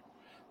earlier.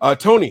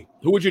 Tony,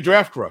 who would your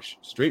draft crush?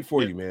 Straight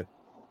for you, man.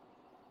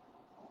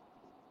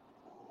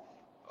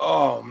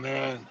 Oh,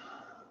 man.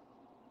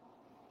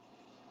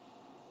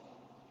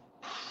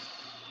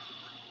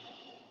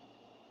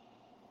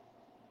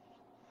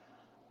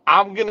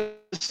 I'm going to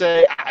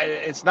say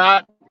it's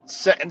not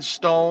set in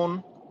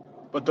stone,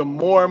 but the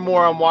more and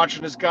more I'm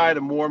watching this guy,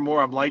 the more and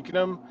more I'm liking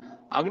him.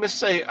 I'm going to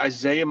say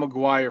Isaiah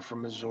McGuire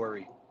from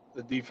Missouri,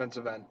 the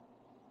defensive end.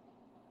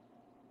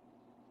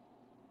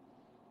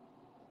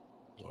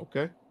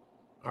 Okay.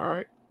 All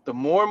right. The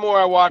more and more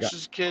I watch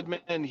this kid,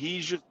 man,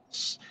 he's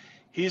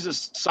a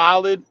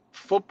solid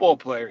football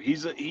player.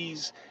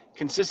 He's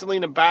consistently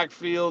in the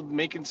backfield,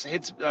 making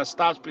hits,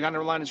 stops behind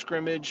the line of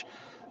scrimmage.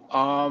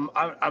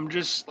 I'm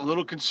just a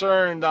little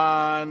concerned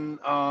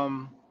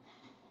on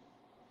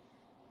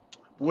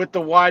with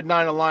the wide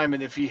 9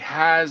 alignment, if he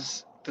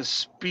has the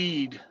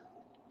speed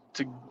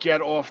to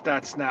get off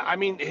that snap. I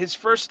mean, his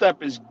first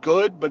step is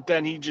good, but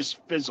then he just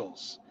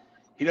fizzles.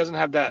 He doesn't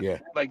have that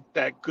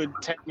that good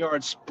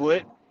 10-yard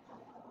split.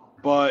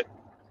 But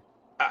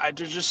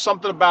there's just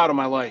something about him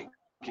I like.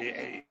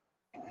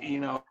 You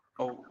know,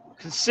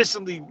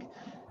 consistently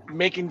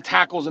making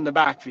tackles in the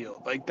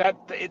backfield. Like that,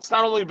 it's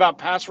not only about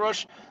pass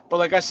rush, but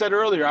like I said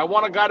earlier, I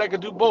want a guy that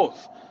could do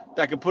both.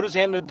 That could put his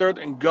hand in the dirt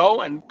and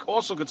go, and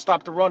also could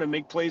stop the run and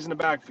make plays in the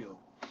backfield.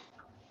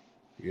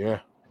 Yeah.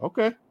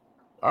 Okay.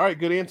 All right.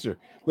 Good answer.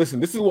 Listen,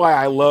 this is why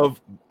I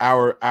love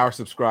our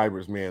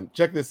subscribers, man.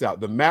 Check this out.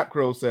 The Map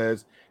Crow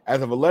says,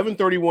 as of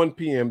 11:31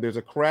 p.m., there's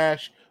a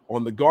crash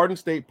on the Garden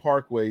State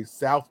Parkway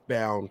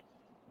southbound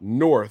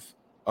north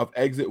of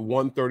exit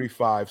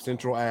 135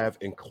 Central Ave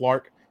in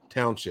Clark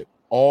Township.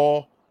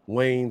 All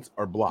lanes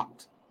are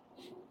blocked.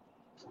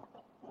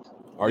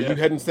 Are you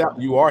heading south?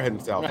 You are heading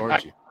south,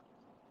 aren't you?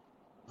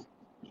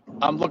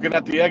 I'm looking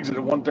at the exit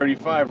at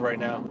 135 right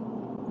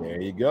now.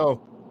 There you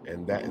go.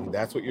 And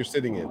that's what you're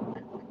sitting in.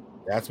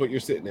 That's what you're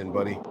sitting in,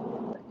 buddy.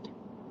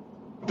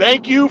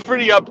 Thank you for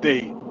the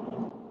update.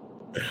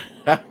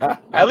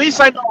 At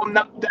least I know I'm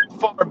not that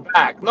far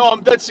back. No,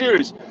 I'm dead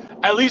serious.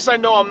 At least I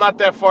know I'm not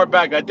that far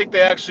back. I think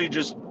they actually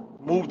just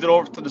moved it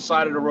over to the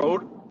side of the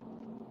road.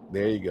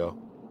 There you go.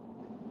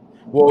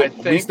 Well,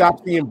 we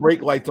stopped seeing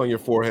brake lights on your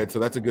forehead, so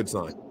that's a good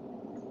sign.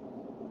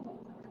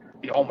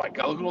 Oh, my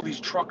God. Look at all these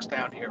trucks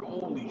down here.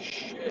 Holy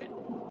shit.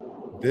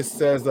 This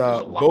says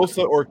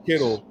Bosa or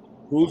Kittle,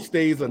 who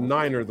stays a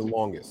Niner the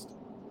longest?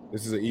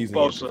 This is an easy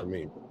answer for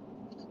me.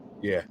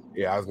 Yeah,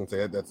 I was going to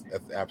say that's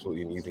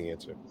absolutely an easy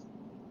answer.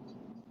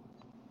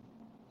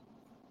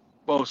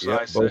 Bosa,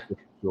 I say. Bosa,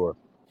 sure.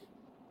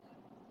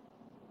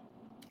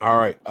 All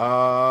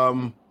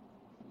right.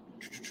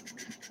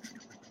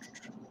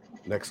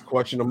 Next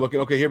question I'm looking.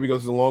 Okay, here we go.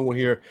 This is a long one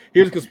here.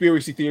 Here's a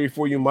conspiracy theory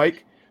for you,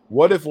 Mike.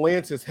 What if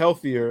Lance is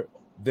healthier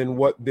than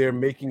what they're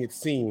making it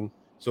seem,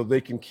 so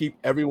they can keep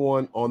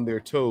everyone on their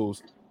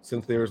toes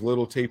since there's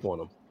little tape on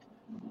them.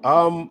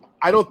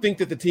 I don't think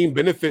that the team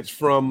benefits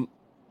from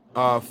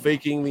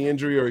faking the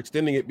injury or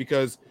extending it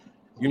because,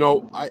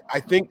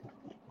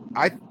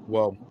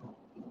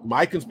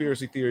 my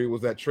conspiracy theory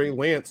was that Trey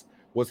Lance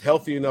was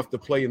healthy enough to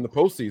play in the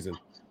postseason.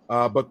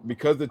 But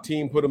because the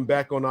team put him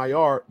back on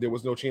IR, there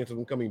was no chance of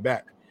him coming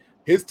back.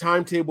 His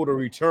timetable to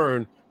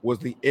return was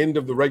the end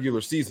of the regular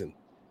season.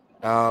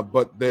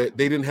 But they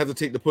didn't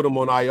hesitate to put him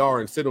on IR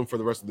and sit him for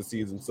the rest of the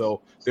season.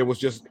 So there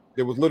was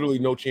literally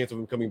no chance of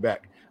him coming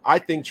back. I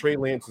think Trey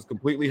Lance is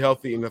completely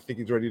healthy, and I think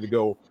he's ready to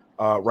go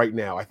right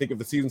now. I think if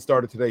the season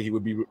started today, he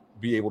would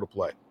be able to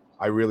play.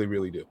 I really,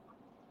 really do.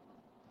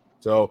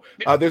 So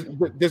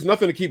there's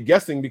nothing to keep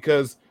guessing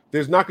because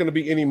there's not going to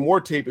be any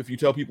more tape if you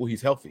tell people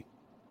he's healthy.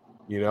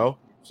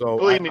 So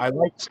Believe me, I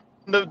like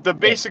the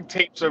basic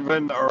tapes of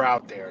him are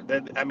out there.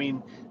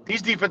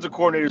 These defensive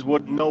coordinators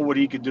would know what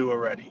he could do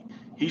already.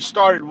 He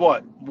started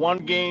what?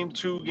 1 game,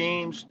 2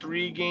 games,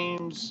 3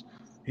 games.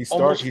 He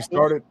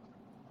started.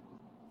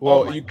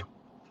 Well,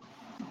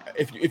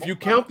 if you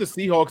count the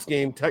Seahawks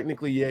game,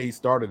 technically, yeah, he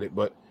started it,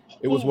 but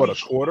it was a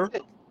quarter?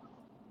 Shit.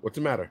 What's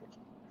the matter?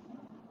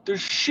 There's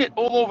shit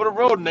all over the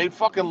road, and they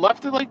fucking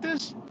left it like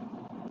this?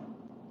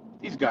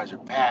 These guys are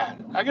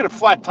bad. I got a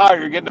flat tire.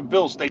 You're getting a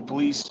bill, State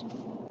Police.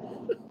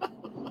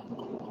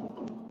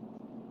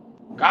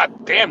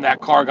 God damn, that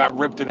car got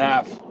ripped in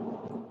half.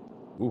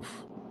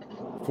 Oof.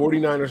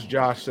 49ers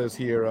Josh says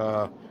here,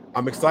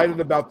 I'm excited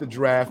about the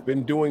draft.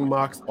 Been doing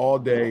mocks all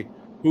day.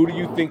 Who do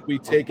you think we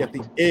take at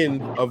the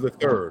end of the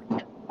third?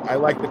 I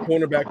like the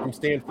cornerback from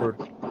Stanford,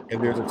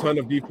 and there's a ton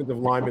of defensive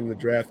linemen in the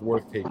draft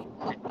worth taking.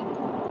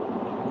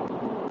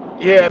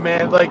 Yeah,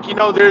 man.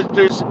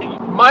 There's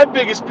my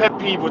biggest pet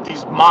peeve with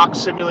these mock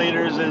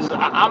simulators is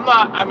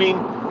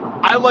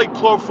I like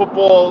Pro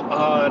Football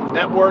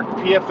Network,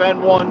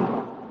 PFN one.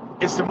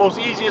 It's the most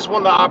easiest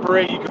one to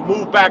operate. You can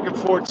move back and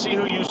forth, see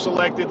who you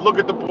selected, look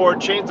at the board,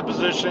 change the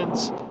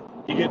positions.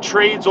 You get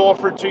trades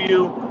offered to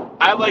you.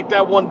 I like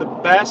that one the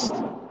best.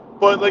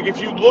 But if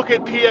you look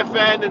at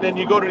PFN and then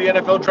you go to the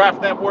NFL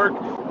Draft Network,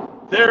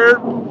 their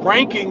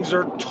rankings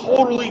are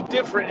totally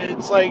different. And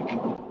it's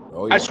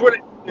I swear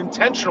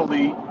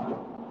intentionally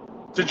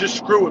to just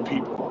screw with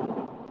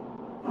people.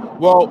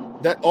 Well,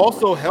 that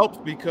also helps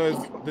because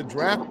the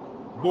draft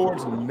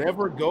boards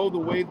never go the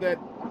way that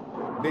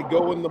they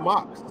go in the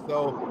mocks.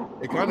 So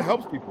it kind of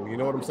helps people. You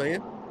know what I'm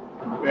saying?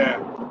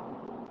 Yeah.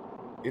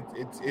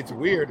 It's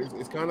weird.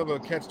 It's kind of a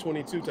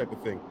catch-22 type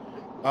of thing.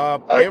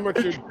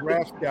 Amateur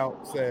Draft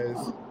Scout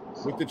says,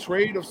 with the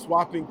trade of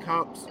swapping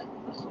comps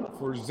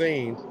for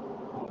Zane,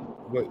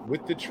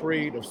 with the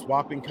trade of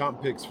swapping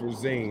comp picks for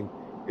Zane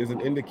is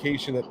an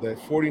indication that the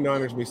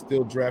 49ers may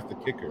still draft a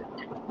kicker.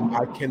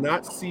 I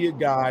cannot see a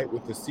guy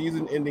with a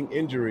season-ending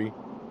injury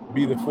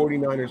be the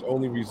 49ers'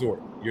 only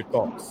resort. Your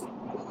thoughts?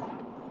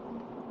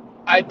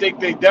 I think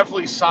they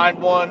definitely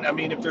signed one.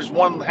 If there's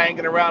one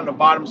hanging around the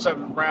bottom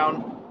 7th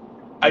round,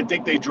 I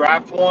think they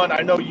draft one.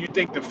 I know you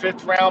think the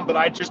 5th round, but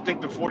I just think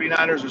the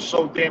 49ers are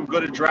so damn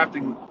good at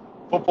drafting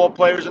football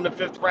players in the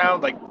 5th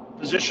round, like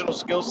positional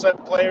skill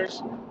set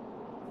players.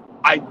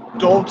 I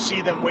don't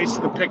see them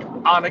wasting the pick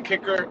on a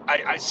kicker.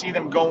 I see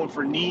them going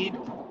for need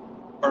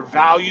or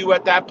value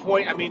at that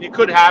point. It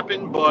could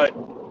happen, but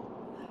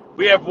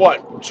we have 2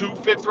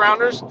 5th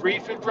rounders, 3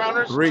 5th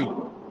rounders? 3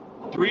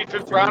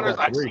 5th rounders?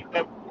 I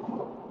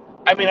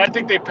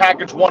think they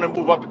package 1 and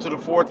move up into the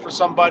 4th for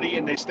somebody,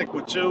 and they stick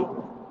with 2.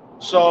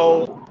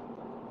 So,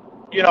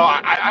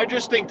 I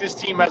just think this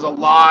team has a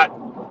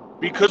lot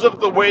because of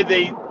the way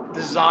they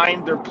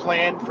designed their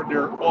plan for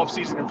their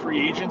offseason and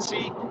free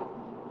agency.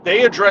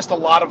 They addressed a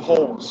lot of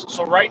holes.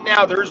 So right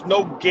now, there's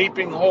no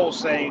gaping hole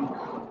saying,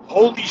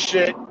 holy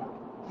shit,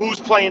 who's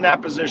playing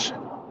that position?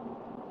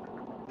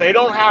 They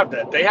don't have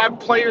that. They have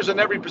players in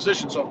every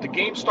position. So if the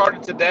game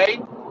started today,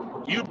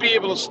 you'd be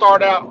able to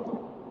trot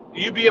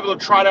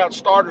out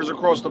starters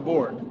across the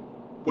board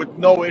with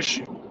no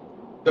issue.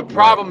 The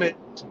problem is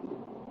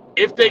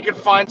if they can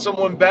find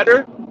someone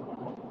better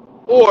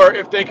or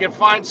if they can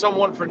find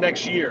someone for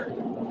next year.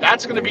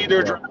 That's going to be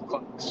their draft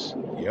class.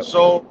 Yep.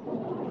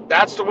 So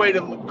that's the way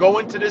to go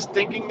into this,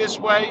 thinking this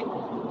way.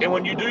 And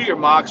when you do your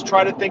mocks,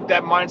 try to think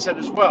that mindset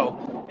as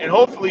well. And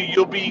hopefully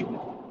you'll be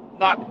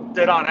not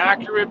dead on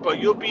accurate, but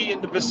you'll be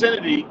in the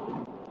vicinity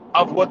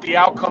of what the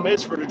outcome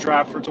is for the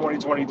draft for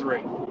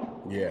 2023.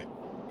 Yeah,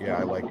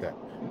 I like that.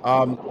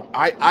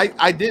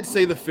 I did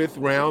say the 5th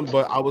round,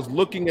 but I was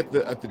looking at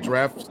the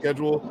draft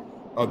schedule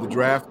of the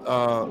draft,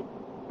 the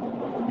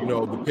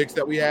picks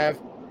that we have,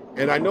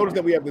 and I noticed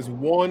that we have this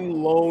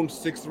one lone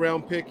 6th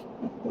round pick.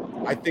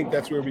 I think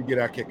that's where we get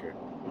our kicker.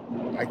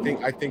 I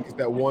think it's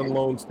that one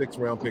lone 6th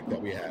round pick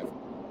that we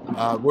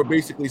have. We're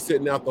basically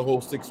sitting out the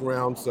whole 6th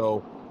round,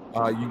 so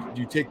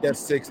you take that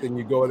 6th and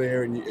you go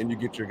there and you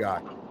get your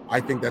guy. I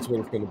think that's what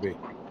it's going to be.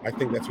 I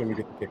think that's when we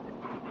get the kicker.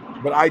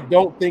 But I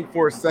don't think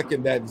for a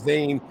second that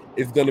Zane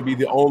is going to be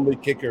the only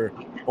kicker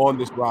on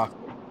this roster.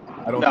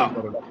 I don't think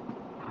that at all.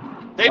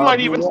 They might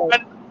even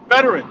spend a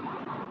veteran.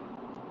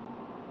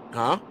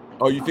 Huh?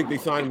 Oh, you think they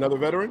signed another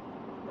veteran?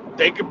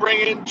 They could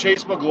bring in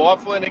Chase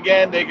McLaughlin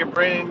again. They could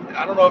bring in,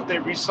 I don't know if they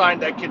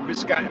re-signed that kid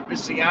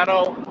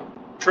Viciano,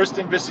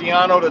 Tristan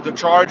Viciano that the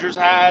Chargers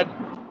had.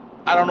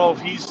 I don't know if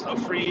he's a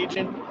free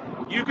agent.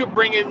 You could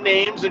bring in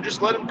names and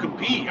just let them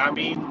compete. I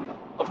mean,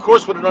 of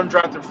course with an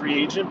undrafted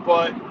free agent,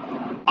 but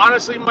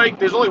honestly, Mike,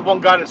 there's only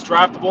one guy that's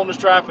draftable in this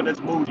draft, and it's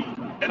Moody.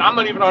 And I'm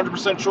not even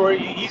 100% sure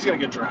he's going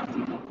to get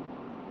drafted.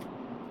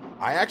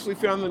 I actually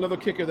found another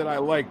kicker that I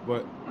like,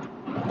 but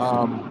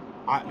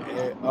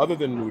other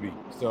than Moody.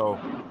 So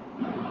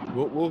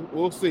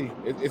we'll see.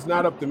 It's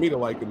not up to me to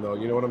like him, though.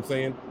 You know what I'm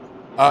saying?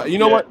 You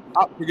know what?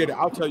 Forget it.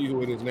 I'll tell you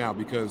who it is now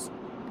because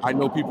I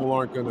know people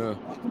aren't gonna.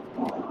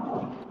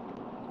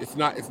 It's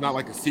not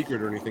like a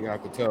secret or anything I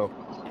have to tell.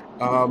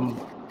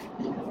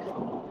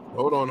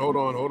 Hold on.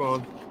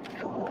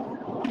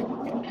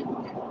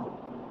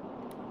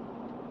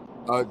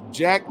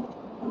 Jack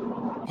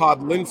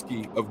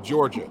Podlinski of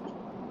Georgia.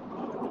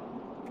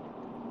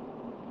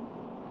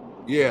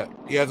 Yeah,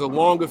 he has a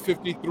long of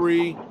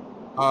 53.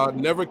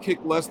 Never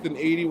kicked less than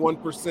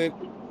 81%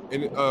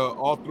 in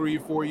all 3 or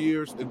 4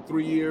 years. In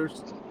 3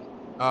 years,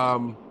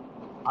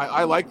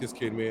 I like this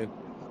kid, man.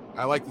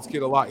 I like this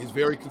kid a lot. He's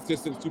very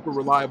consistent, super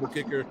reliable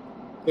kicker.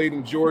 Played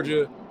in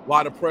Georgia, a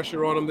lot of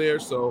pressure on him there,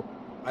 so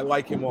I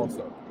like him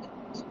also.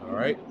 All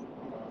right.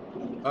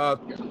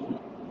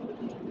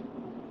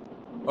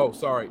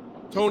 Sorry.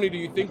 Tony, do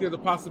you think there's a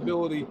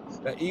possibility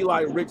that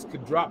Eli Ricks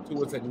could drop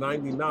to us at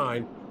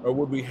 99, or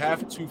would we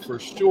have to, for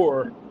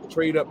sure,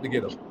 trade up to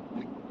get him?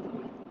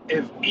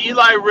 If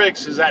Eli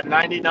Ricks is at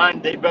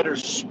 99, they better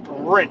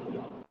sprint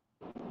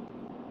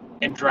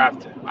and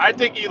draft him. I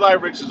think Eli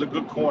Ricks is a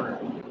good corner.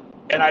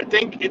 And I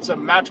think it's a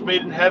match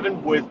made in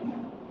heaven with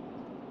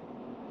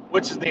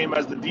what's his name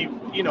as the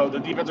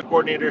defensive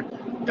coordinator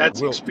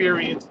that's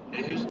experienced,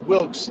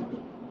 Wilkes,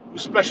 who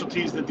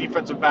specialties the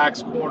defensive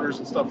backs, corners,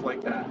 and stuff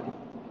like that.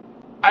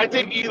 I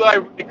think Eli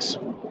Ricks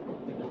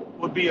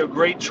would be a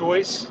great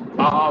choice.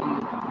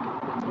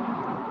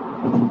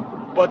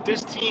 But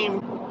this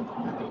team,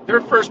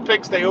 their first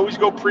picks, they always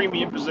go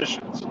premium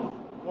positions.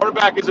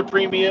 Quarterback is a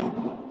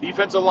premium.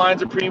 Defensive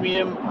line's a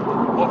premium.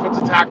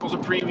 Offensive tackle's a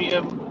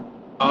premium.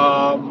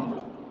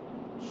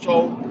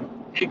 So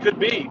it could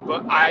be,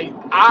 but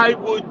I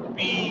would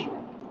be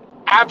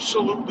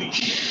absolutely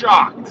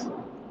shocked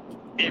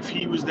if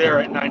he was there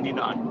at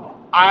 99.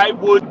 I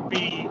would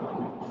be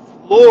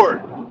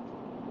floored.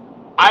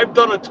 I've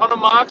done a ton of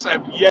mocks.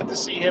 I've yet to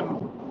see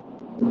him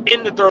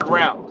in the third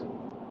round.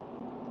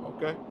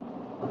 Okay.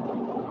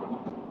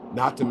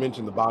 Not to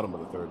mention the bottom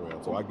of the third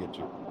round, so I get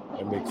you.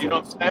 That makes sense. You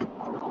know what I'm saying?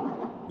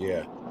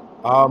 Yeah.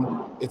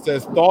 It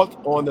says, thoughts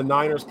on the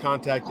Niners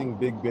contacting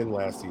Big Ben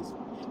last season.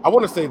 I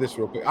want to say this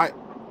real quick. I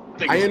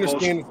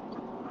understand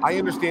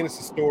it's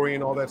a story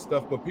and all that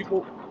stuff, but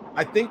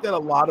I think that a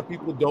lot of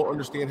people don't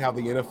understand how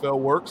the NFL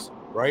works,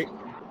 right?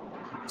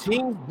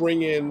 Teams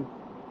bring in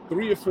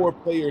 3 or 4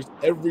 players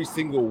every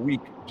single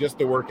week just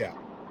to work out.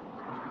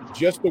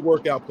 Just to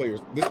work out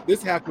players.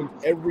 This happens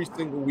every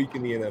single week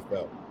in the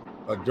NFL.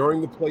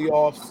 During the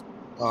playoffs,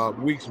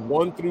 weeks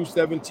 1 through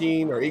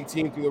 17 or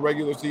 18 through the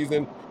regular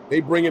season, they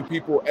bring in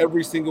people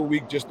every single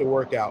week just to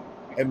work out.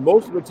 And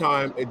most of the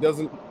time, it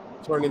doesn't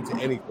turn into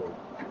anything.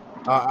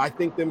 I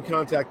think them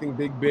contacting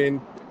Big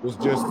Ben was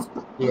just,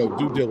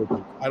 due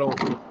diligence.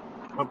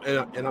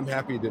 I'm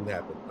happy it didn't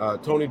happen.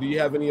 Tony, do you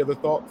have any other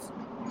thoughts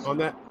on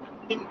that?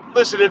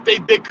 Listen, if they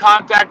did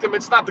contact him,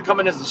 it's not to come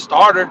in as a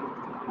starter.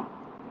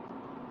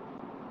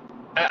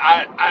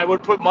 I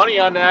would put money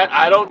on that.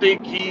 I don't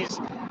think his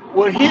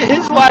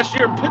last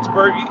year in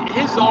Pittsburgh,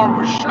 his arm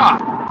was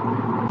shot.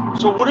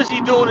 So what is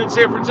he doing in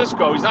San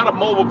Francisco? He's not a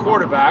mobile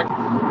quarterback.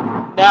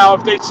 Now,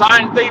 if they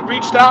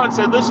reached out and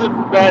said, listen,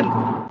 Ben,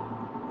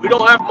 we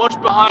don't have much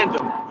behind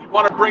him. We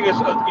want to bring us,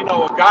 a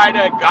guy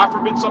that, God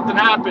forbid something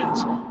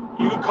happens,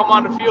 you can come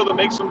on the field and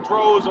make some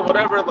throws or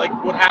whatever, like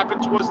what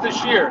happened to us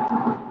this year.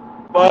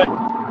 But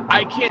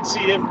I can't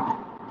see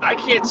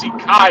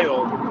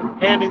Kyle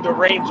handing the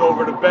reins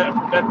over to Ben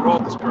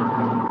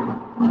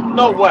Roethlisberger.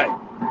 No way.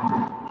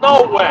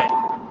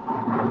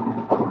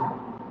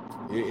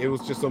 It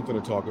was just something to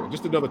talk about.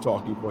 Just another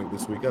talking point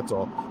this week, that's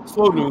all.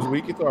 Slow news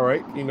week, it's all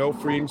right.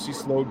 Free agency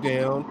slowed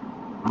down.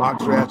 Mock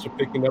drafts are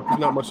picking up. There's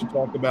not much to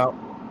talk about.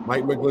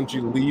 Mike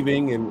McGlinchey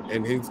leaving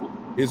and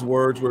his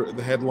words were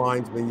the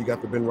headlines. And then you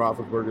got the Ben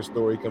Roethlisberger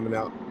story coming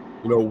out,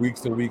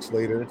 weeks and weeks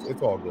later.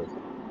 It's all good.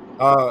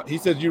 He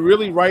says, you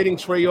really writing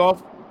Trey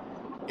off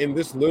in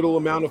this little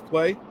amount of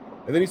play?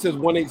 And then he says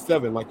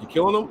 187, like you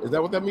killing him? Is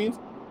that what that means?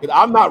 Because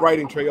I'm not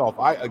writing Trey off.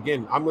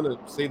 I'm going to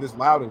say this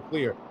loud and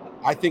clear.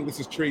 I think this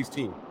is Trey's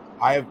team.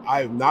 I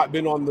have not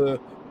been on the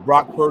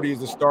Brock Purdy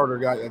as a starter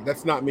guy.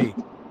 That's not me.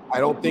 I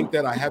don't think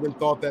that. I haven't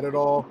thought that at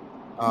all.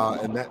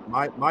 And that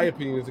my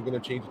opinion isn't going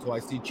to change until I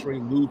see Trey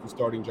lose the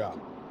starting job.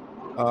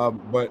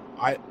 But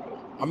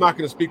I'm not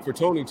going to speak for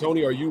Tony.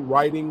 Tony, are you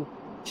writing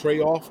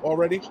Trey off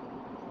already?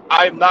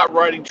 I'm not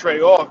writing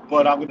Trey off,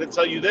 but I'm going to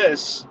tell you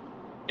this.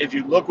 If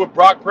you look what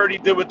Brock Purdy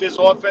did with this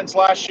offense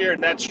last year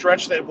and that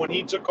stretch that when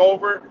he took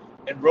over,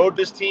 and rode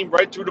this team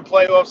right through the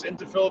playoffs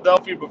into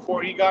Philadelphia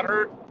before he got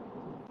hurt,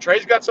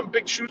 Trey's got some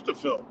big shoes to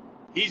fill.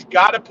 He's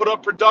got to put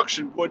up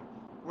production where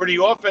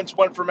the offense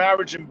went from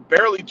averaging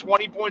barely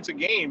 20 points a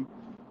game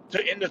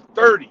to in the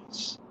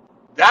 30s.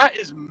 That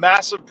is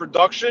massive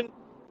production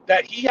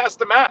that he has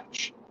to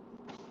match.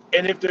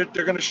 And if they're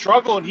going to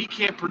struggle and he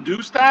can't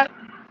produce that,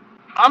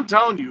 I'm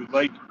telling you,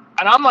 like,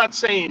 and I'm not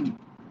saying,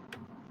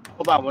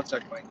 hold on one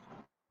second, Mike.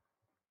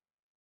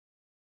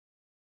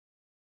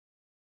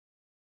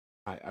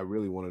 I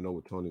really want to know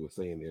what Tony was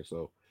saying there,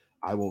 so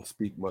I won't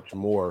speak much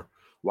more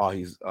while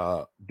he's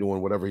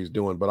doing whatever he's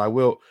doing. But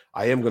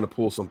I am going to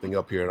pull something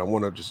up here, and I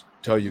want to just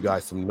tell you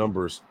guys some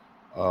numbers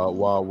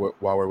while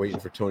we're waiting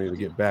for Tony to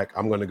get back.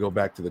 I'm going to go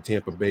back to the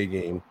Tampa Bay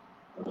game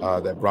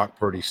that Brock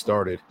Purdy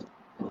started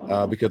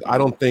because I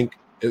don't think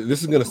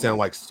this is going to sound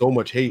like so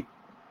much hate,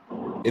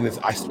 and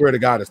I swear to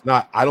God, it's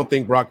not. I don't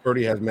think Brock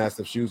Purdy has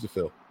massive shoes to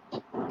fill.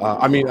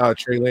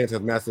 Trey Lance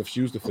has massive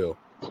shoes to fill.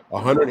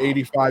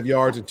 185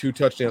 yards and 2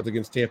 touchdowns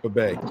against Tampa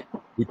Bay.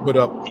 We put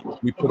up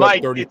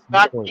Mike, 30 it's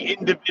not points. the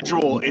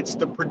individual, it's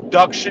the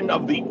production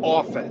of the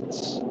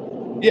offense.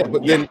 Yeah,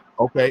 but then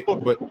okay,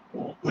 but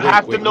you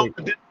have to know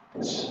the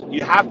difference.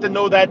 You have to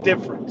know that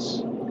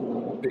difference.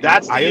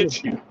 That's the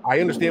issue. I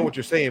understand what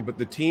you're saying, but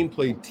the team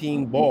played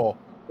team ball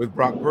with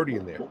Brock Purdy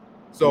in there.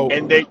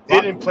 And they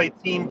didn't play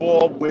team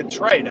ball with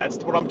Trey. That's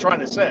what I'm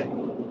trying to say.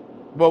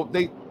 Well,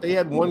 they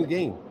had one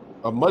game,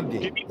 a mud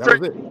game.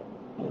 That was it.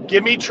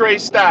 Give me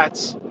Trey's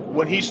stats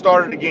when he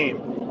started the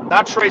game.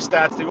 Not Trey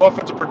stats, the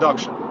offensive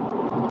production.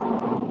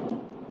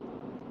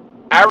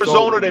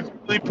 Arizona, they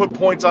really put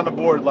points on the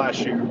board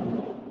last year,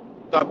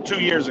 2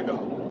 years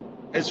ago.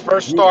 His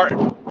first start,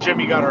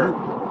 Jimmy got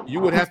hurt. You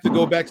would have to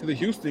go back to the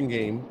Houston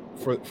game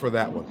for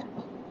that one.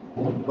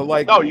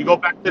 But no, you go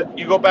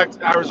back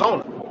to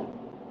Arizona.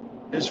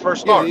 His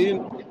first start.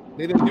 Yeah,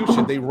 they didn't do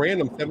shit. They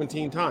ran him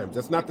 17 times.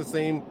 That's not the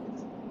same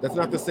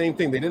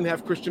thing. They didn't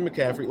have Christian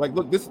McCaffrey. Like,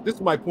 look, this is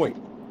my point.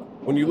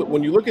 When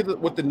you look at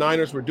what the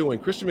Niners were doing,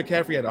 Christian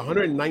McCaffrey had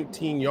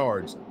 119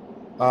 yards,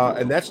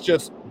 and that's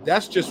just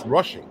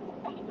rushing.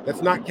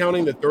 That's not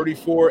counting the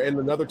 34 and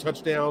another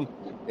touchdown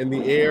in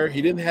the air.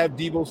 He didn't have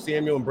Deebo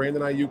Samuel and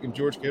Brandon Ayuk and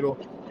George Kittle.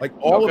 Like,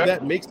 all of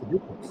that makes a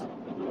difference.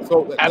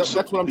 So that's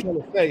what I'm trying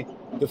to say.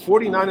 The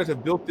 49ers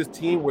have built this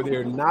team where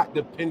they're not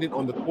dependent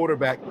on the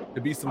quarterback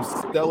to be some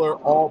stellar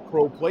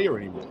all-pro player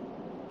anymore.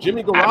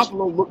 Jimmy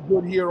Garoppolo looked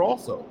good here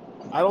also.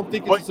 I don't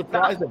think it's a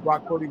surprise that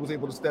Brock Purdy was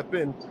able to step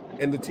in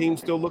and the team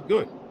still looked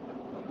good.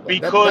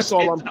 Because that's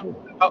all I'm saying.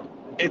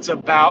 It's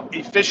about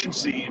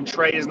efficiency, and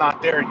Trey is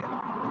not there yet.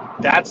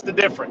 That's the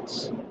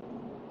difference.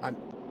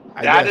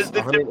 That is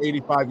the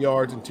 185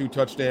 yards and 2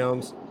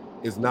 touchdowns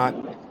is not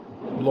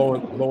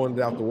blowing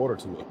it out the water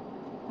to me.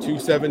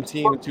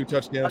 217 and 2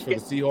 touchdowns for the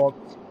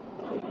Seahawks.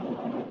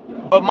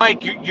 But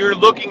Mike, you're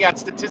looking at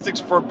statistics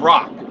for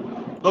Brock.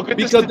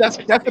 Because that's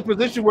the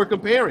position we're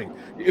comparing.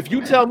 If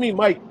you tell me,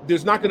 Mike,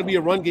 there's not going to be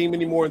a run game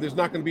anymore, and there's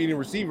not going to be any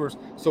receivers,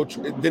 so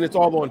then it's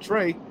all on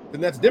Trey,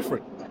 then that's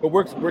different. But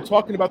we're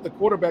talking about the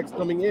quarterbacks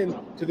coming in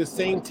to the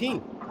same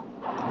team.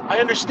 I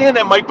understand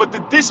that, Mike,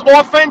 but this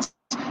offense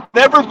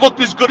never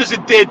looked as good as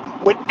it did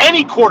with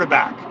any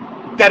quarterback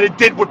that it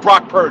did with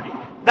Brock Purdy.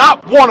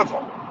 Not one of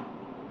them.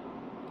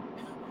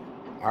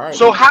 All right.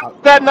 So how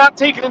is that not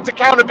taken into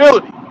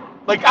accountability?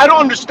 Like, I don't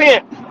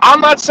understand.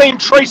 I'm not saying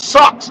Trey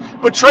sucks,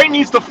 but Trey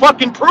needs to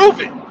fucking prove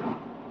it.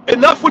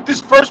 Enough with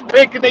this first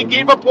pick, and they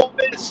gave up all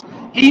this.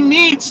 He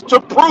needs to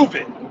prove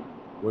it.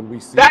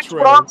 That's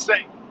Trey, what I'm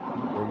saying.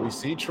 When we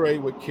see Trey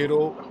with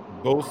Kittle,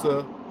 with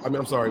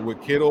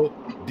Kittle,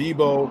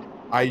 Deebo,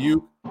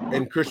 Ayuk,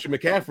 and Christian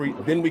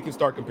McCaffrey, then we can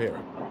start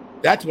comparing.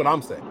 That's what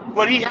I'm saying.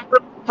 But he had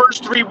the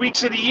first 3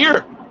 weeks of the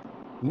year.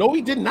 No,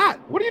 he did not.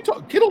 What are you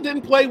talking? Kittle did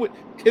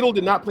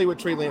not play with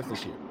Trey Lance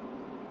this year.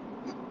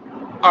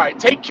 All right,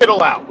 take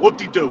Kittle out.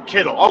 Whoop-de-doo,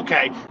 Kittle.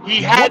 Okay.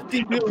 He had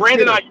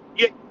Brandon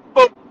Ayuk.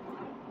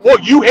 Well,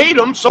 you hate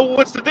him, so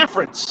what's the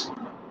difference?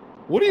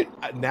 What do you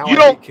now? You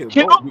don't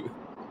Kittle?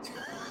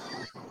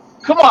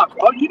 Come on,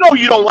 bro. You know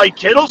you don't like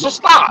Kittle, so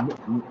stop.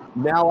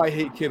 Now I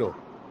hate Kittle.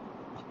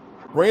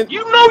 You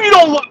know you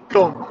don't like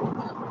him.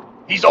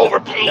 He's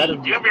overpaid.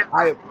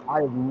 I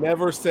have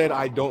never said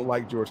I don't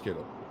like George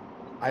Kittle.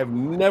 I have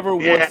never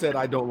once said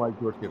I don't like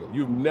George Kittle.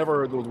 You've never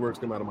heard those words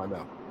come out of my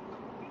mouth.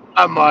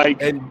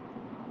 Mike. And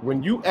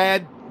when you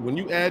add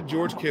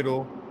George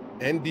Kittle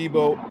and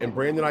Deebo and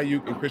Brandon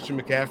Ayuk and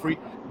Christian McCaffrey,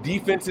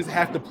 defenses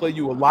have to play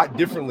you a lot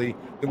differently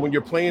than when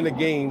you're playing a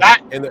game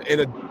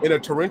in a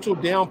torrential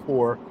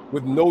downpour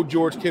with no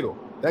George Kittle.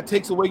 That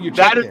takes away your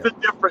check down. That is the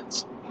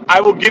difference. I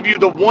will give you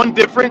the one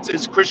difference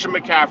is Christian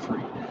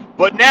McCaffrey.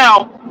 But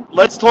now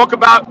let's talk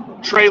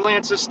about Trey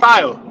Lance's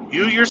style.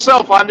 You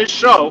yourself on this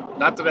show,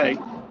 not today,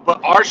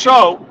 but our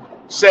show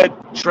said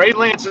Trey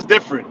Lance is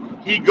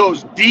different. He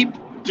goes deep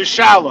to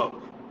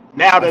shallow.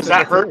 Now, does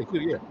that hurt?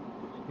 Yeah.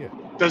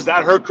 Does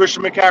that hurt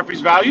Christian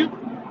McCaffrey's value?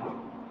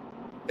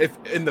 If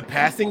in the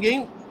passing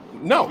game,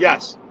 no.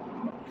 Yes.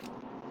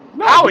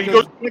 No, how he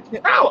goes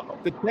shallow.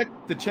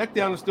 The check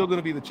down is still going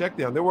to be the check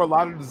down. There were a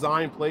lot of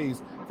design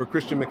plays for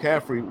Christian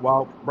McCaffrey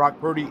while Brock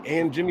Purdy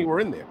and Jimmy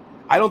were in there.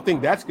 I don't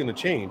think that's going to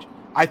change.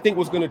 I think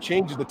what's going to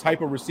change is the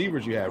type of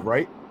receivers you have,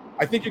 right?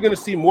 I think you're going to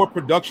see more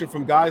production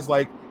from guys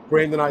like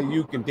Brandon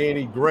Ayuk and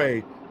Danny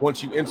Gray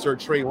once you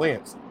insert Trey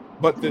Lance.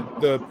 But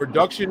the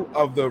production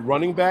of the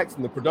running backs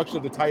and the production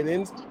of the tight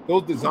ends,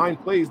 those design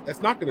plays,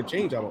 that's not going to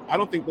change. I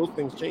don't think those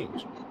things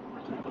change.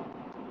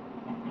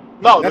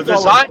 No, the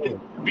design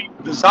be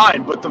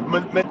designed, but the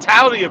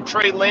mentality of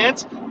Trey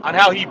Lance on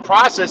how he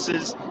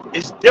processes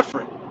is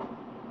different.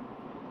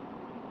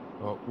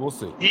 Well, we'll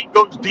see. He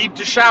goes deep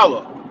to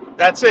shallow.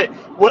 That's it.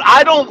 What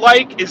I don't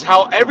like is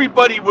how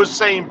everybody was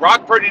saying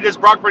Brock Purdy this,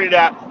 Brock Purdy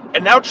that,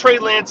 and now Trey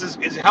Lance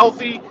is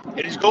healthy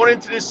and he's going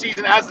into this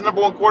season as the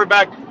number one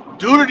quarterback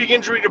due to the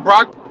injury to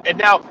Brock, and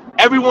now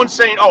everyone's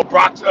saying, oh,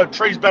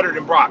 Trey's better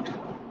than Brock.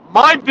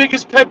 My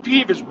biggest pet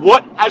peeve is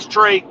what has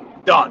Trey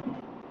done?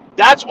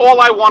 That's all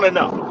I want to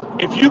know.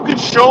 If you could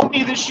show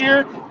me this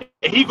year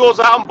and he goes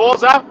out and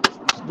balls out,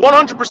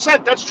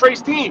 100% that's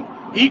Trey's team.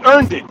 He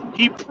earned it.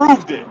 He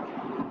proved it.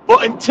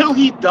 But until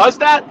he does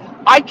that,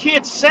 I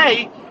can't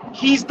say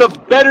he's the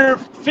better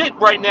fit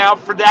right now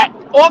for that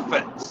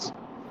offense.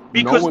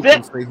 Because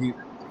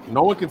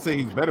no one can say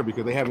he's better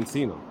because they haven't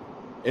seen him.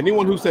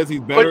 Anyone who says he's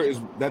better is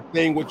that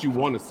saying what you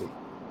want to see.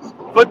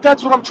 But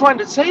that's what I'm trying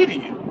to say to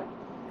you.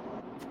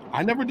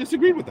 I never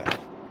disagreed with that.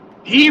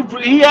 He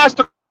asked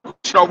the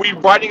question, are we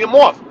writing him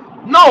off?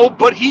 No,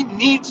 but he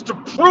needs to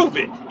prove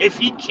it. If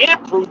he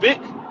can't prove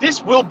it,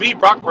 this will be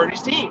Brock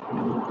Purdy's team.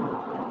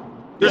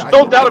 There's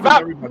no doubt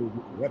about it.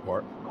 That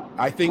part.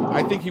 I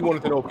think he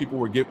wanted to know if people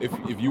were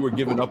if you were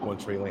giving up on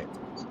Trey Lance,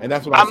 and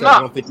that's what I said. Not. I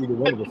don't think either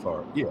one of us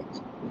are. Yeah.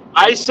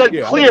 I said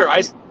clear.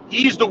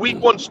 He's the week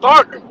one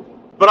starter.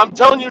 But I'm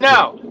telling you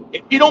now,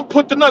 if you don't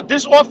put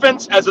this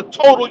offense as a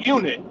total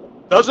unit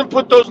doesn't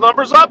put those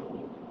numbers up,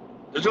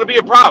 there's going to be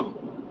a problem.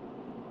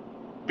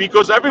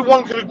 Because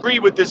everyone can agree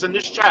with this in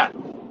this chat.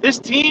 This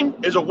team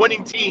is a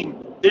winning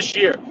team this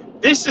year.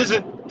 This is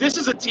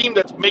a team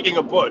that's making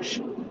a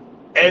push.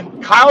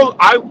 And Kyle,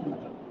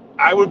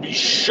 I would be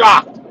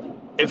shocked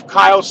if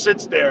Kyle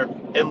sits there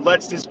and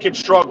lets this kid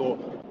struggle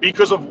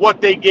because of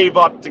what they gave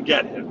up to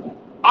get him.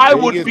 I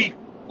would be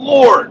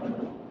floored.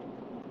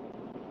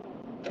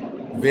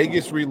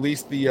 Vegas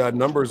released the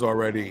numbers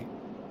already.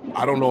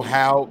 I don't know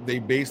how they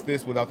based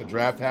this without the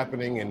draft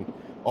happening and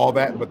all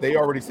that, but they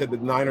already said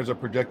that Niners are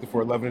projected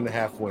for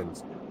 11.5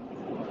 wins,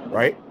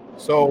 right?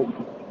 So,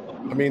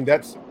 I mean,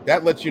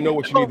 that lets you know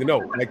what you need to know.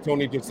 Like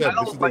Tony just said,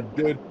 this is a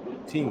good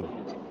team.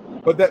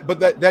 But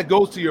that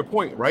goes to your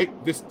point, right?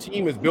 This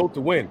team is built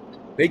to win.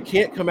 They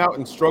can't come out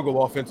and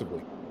struggle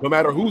offensively, no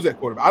matter who's at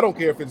quarterback. I don't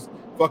care if it's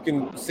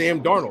fucking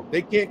Sam Darnold.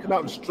 They can't come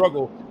out and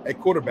struggle at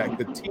quarterback.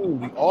 The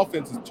team, the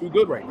offense is too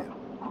good right now.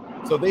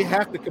 So they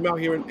have to come out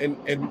here and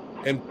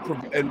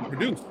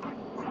produce.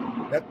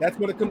 That's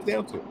what it comes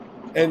down to.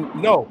 And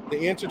no,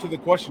 the answer to the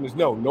question is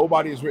no.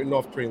 Nobody has written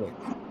off Trey Lance.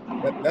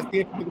 That's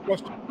the answer to the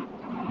question.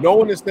 No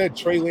one has said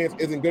Trey Lance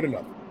isn't good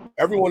enough.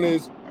 Everyone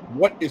is,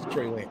 what is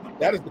Trey Lance?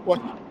 That is the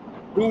question.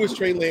 Who is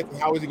Trey Lance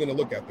and how is he going to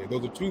look out there?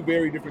 Those are two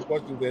very different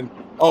questions. And,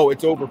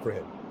 it's over for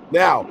him.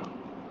 Now,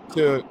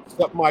 to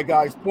stop my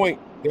guy's point,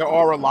 there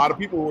are a lot of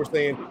people who are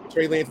saying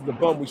Trey Lance is a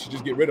bum. We should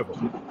just get rid of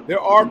him. There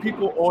are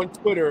people on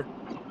Twitter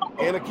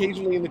and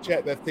occasionally in the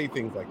chat that say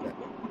things like that.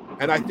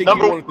 And I think you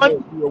wanted to know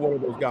if you were one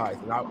of those guys.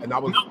 And I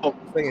was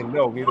saying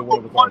no, neither one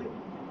of us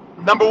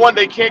are. Number one,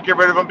 they can't get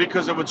rid of him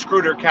because it would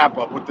screw their cap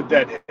up with the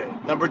dead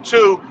hit. Number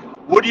two,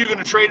 what are you going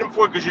to trade him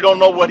for? Because you don't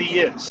know what he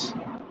is.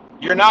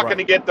 You're not going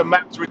to get the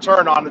max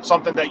return on it,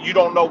 something that you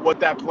don't know what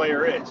that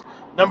player is.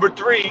 Number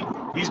three,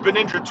 he's been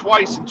injured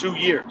twice in 2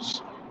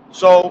 years.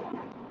 So,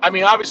 I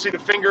mean, obviously the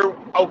finger,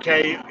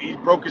 okay, he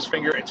broke his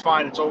finger. It's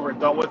fine. It's over and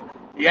done with.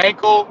 The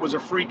ankle was a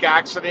freak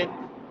accident.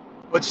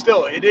 But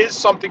still, it is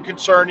something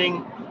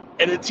concerning.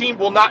 And the team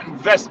will not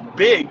invest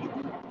big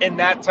in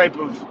that type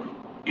of,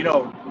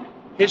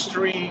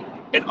 history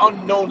and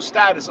unknown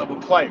status of a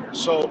player.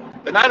 So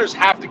the Niners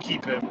have to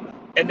keep him,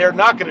 and they're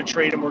not going to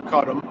trade him or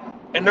cut him,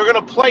 and they're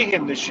going to play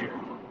him this year.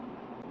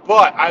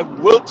 But I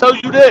will tell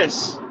you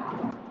this,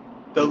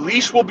 the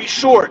leash will be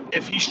short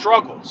if he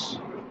struggles.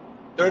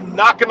 They're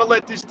not going to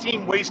let this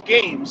team waste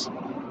games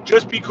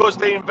just because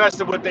they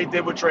invested what they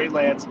did with Trey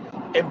Lance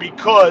and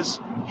because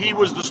he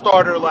was the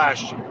starter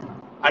last year.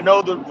 I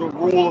know the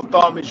rule of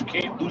thumb is you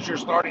can't lose your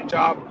starting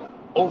job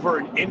over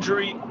an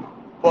injury,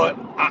 but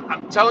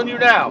I'm telling you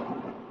now,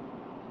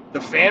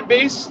 the fan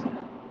base,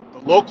 the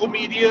local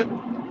media,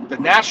 the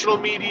national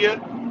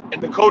media,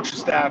 and the coaching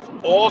staff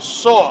all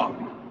saw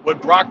what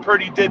Brock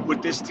Purdy did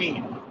with this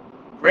team.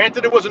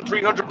 Granted, it wasn't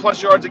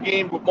 300-plus yards a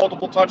game with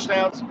multiple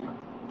touchdowns,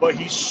 but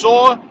he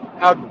saw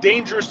how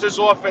dangerous this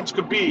offense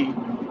could be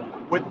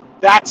with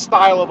that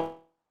style of.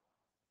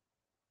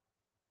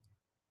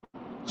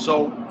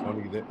 So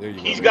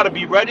he's got to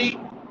be ready.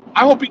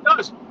 I hope he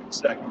does.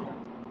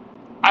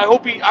 I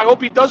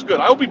hope he does good.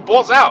 I hope he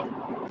balls out.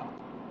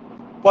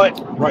 But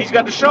he's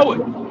got to show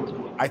it.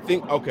 I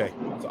think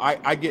so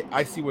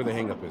I see where the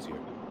hang up is here.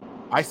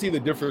 I see the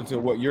difference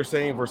in what you're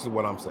saying versus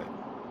what I'm saying.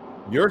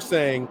 You're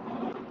saying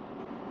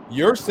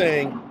You're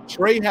saying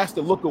Trey has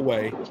to look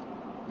away,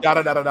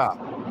 da-da-da-da-da.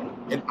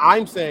 And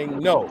I'm saying,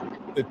 no,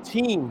 the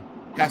team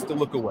has to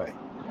look away.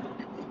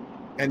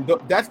 And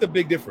that's the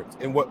big difference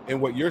in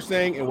what you're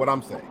saying and what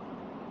I'm saying.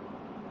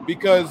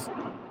 Because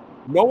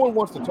no one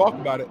wants to talk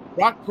about it.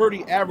 Brock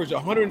Purdy averaged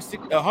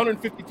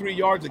 153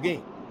 yards a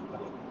game.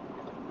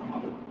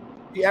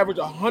 He averaged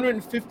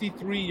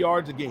 153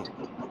 yards a game.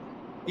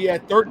 He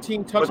had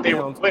 13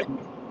 touchdowns.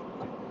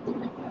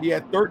 He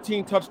had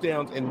 13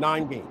 touchdowns in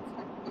 9 games.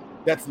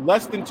 That's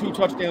less than 2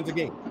 touchdowns a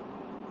game.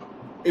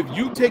 If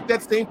you take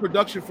that same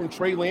production from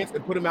Trey Lance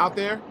and put him out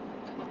there,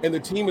 and the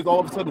team is all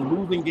of a sudden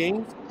losing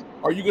games,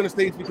 are you going to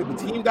say it's because the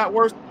team got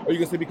worse, or are you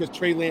going to say because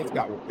Trey Lance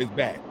is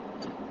bad?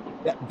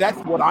 That's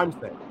what I'm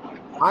saying.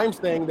 I'm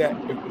saying that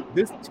if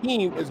this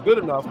team is good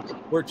enough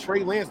where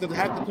Trey Lance doesn't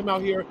have to come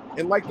out here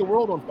and light the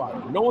world on fire.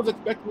 No one's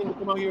expecting him to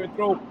come out here and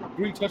throw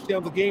 3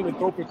 touchdowns a game and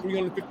throw for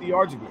 350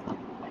 yards a game.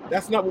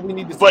 That's not what we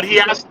need to see. But he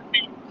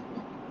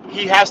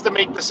has to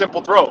make the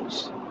simple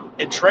throws.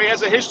 And Trey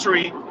has a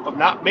history of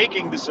not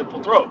making the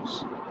simple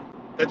throws.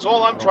 That's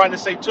all I'm trying to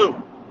say too.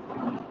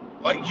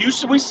 Like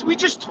we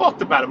just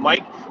talked about it,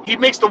 Mike. He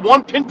makes the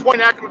one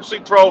pinpoint accuracy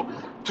throw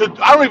to,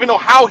 I don't even know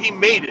how he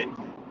made it,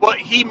 but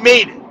he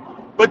made it.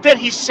 But then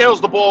he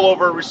sails the ball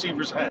over a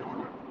receiver's head.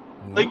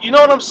 Like, you know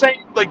what I'm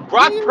saying? Like,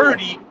 Brock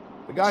Purdy.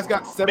 The guy's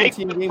got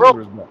 17 games under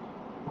his belt.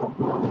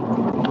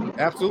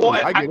 Absolutely.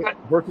 Well, I get it.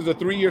 Versus a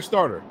 3-year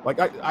starter. Like,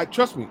 I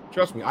trust me.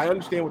 I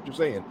understand what you're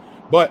saying.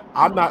 But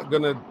I'm not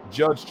going to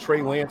judge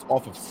Trey Lance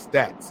off of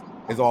stats,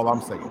 is all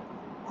I'm saying.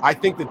 I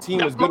think the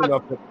team is good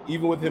enough that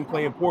even with him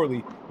playing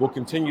poorly, will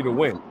continue to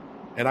win.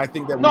 And I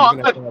think that we're going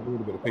to have a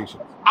little bit of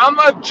patience. I'm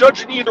not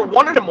judging either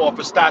one of them off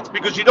of stats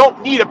because you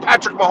don't need a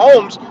Patrick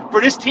Mahomes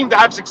for this team to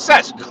have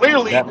success.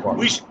 Clearly,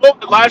 we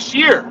spoke last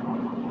year.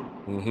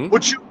 Mm-hmm.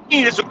 What you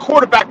need is a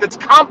quarterback that's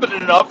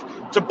competent enough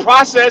to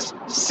process,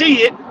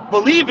 see it,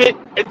 believe it,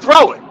 and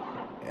throw it.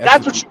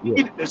 That's what you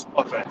need in this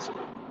offense.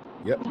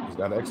 Yep, he's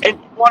got to execute.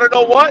 And you want to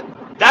know what?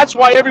 That's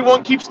why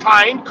everyone keeps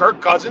tying Kirk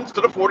Cousins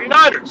to the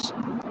 49ers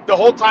the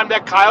whole time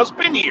that Kyle's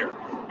been here.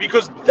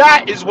 Because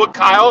that is what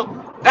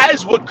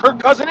Kirk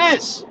Cousins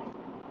is.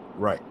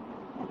 Right.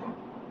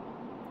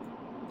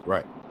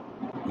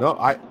 No,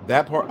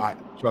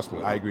 trust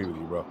me, I agree with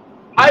you, bro.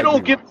 I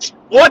don't give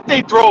what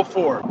they throw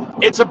for.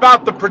 It's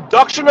about the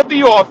production of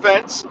the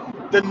offense,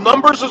 the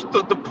numbers of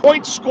the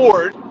points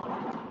scored,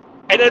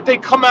 and that they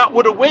come out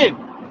with a win.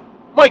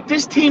 Mike,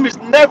 this team is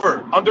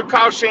never under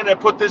Kyle Shanahan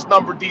put these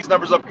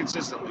numbers up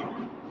consistently.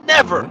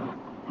 Never.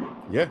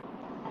 Yeah.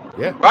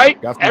 Right?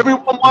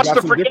 Everyone wants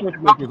to forget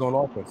makers on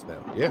offense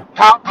now. Yeah.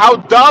 How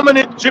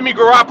dominant Jimmy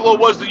Garoppolo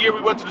was the year we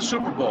went to the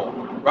Super Bowl,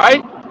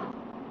 right?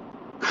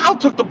 Kyle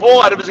took the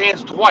ball out of his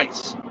hands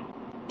twice.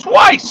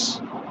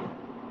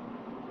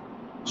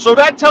 So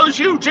that tells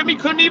you Jimmy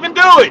couldn't even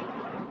do it.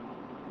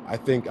 I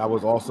think I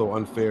was also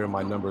unfair in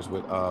my numbers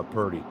with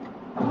Purdy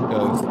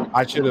because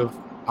I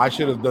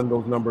should have done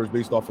those numbers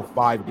based off of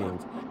 5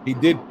 games. He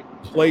did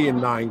play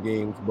in 9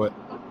 games, but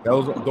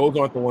those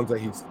aren't the ones that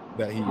he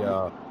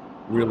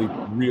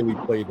really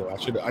played though. I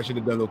should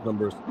have done those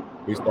numbers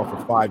based off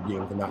of 5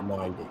 games and not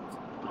 9 games.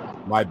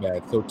 My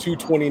bad. So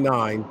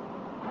 229.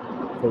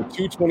 So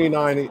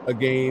 229 a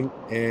game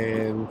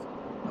and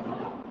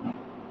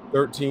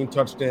 13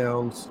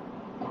 touchdowns,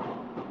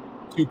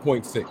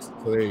 2.6.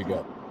 So there you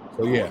go.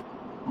 So yeah,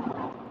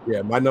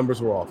 my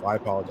numbers were off. I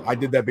apologize. I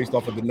did that based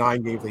off of the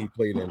 9 games that he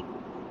played in,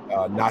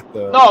 not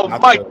the. No,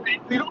 Mike,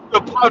 you don't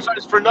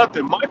apologize for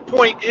nothing. My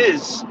point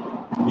is,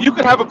 you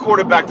could have a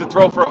quarterback to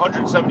throw for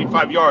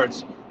 175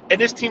 yards,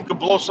 and this team could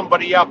blow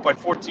somebody out by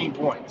 14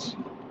 points.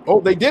 Oh,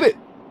 they did it.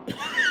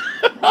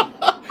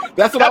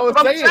 That's what I was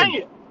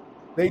saying.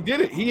 They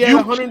did it. He had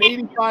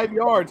 185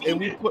 yards, and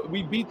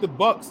we beat the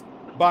Bucs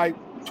by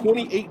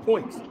 28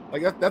 points.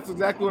 Like that's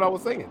exactly what I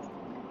was saying.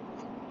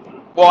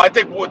 Well, I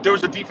think there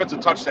was a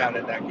defensive touchdown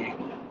in that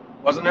game,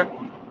 wasn't there?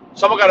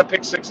 Someone got a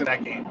pick 6 in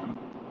that game.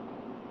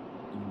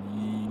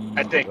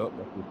 I think.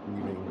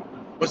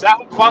 Was that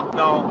fun?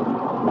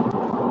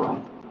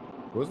 No.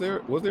 Was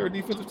there a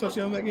defensive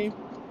touchdown in that game?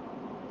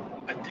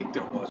 I think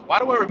there was. Why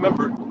do I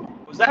remember?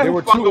 Was that? There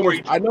were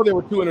 2. I know there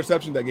were 2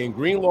 interceptions that game.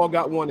 Greenlaw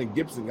got one and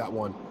Gibson got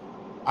one.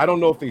 I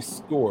don't know if they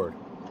scored.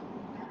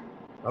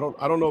 I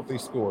don't know if they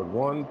scored.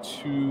 1,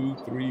 2,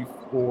 3,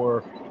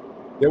 4.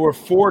 There were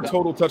 4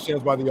 total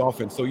touchdowns by the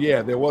offense. So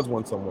yeah, there was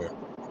one somewhere.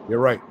 You're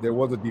right. There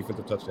was a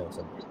defensive touchdown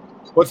somewhere.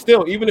 But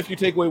still, even if you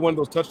take away one of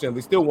those touchdowns,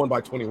 they still won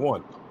by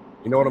 21.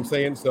 You know what I'm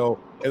saying? So,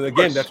 and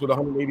again, that's with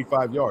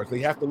 185 yards. They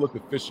have to look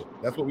efficient.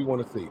 That's what we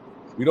want to see.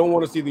 We don't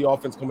want to see the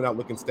offense coming out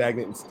looking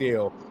stagnant and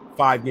stale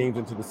 5 games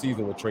into the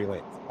season with Trey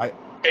Lance.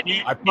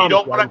 You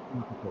don't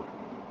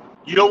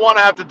want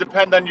to have to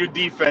depend on your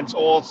defense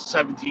all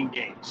 17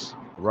 games.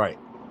 Right,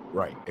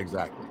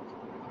 exactly.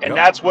 And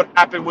that's what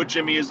happened with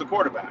Jimmy as the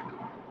quarterback.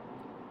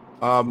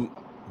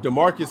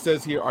 DeMarcus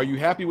says here, are you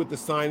happy with the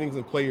signings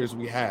and players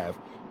we have?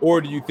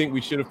 Or do you think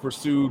we should have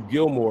pursued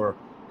Gilmore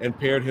and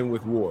paired him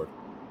with Ward?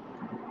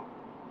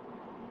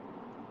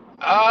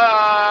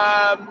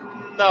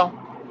 No.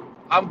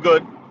 I'm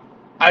good.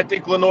 I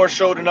think Lenore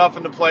showed enough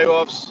in the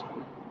playoffs.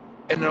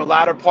 In the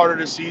latter part of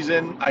the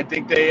season, I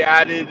think they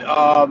added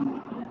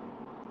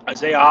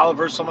Isaiah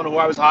Oliver, someone who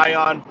I was high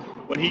on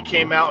when he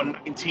came out in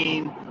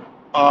 19.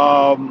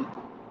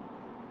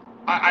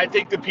 I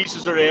think the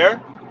pieces are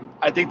there.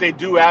 I think they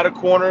do add a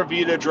corner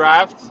via the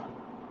draft.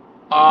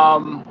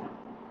 No,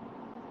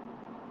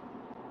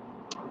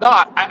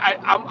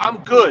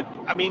 I'm good.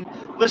 I mean,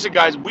 listen,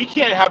 guys, we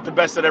can't have the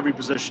best at every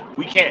position.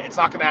 We can't. It's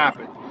not going to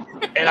happen.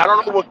 And I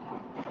don't know what.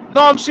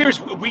 No, I'm serious.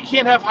 We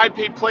can't have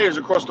high-paid players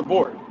across the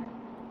board.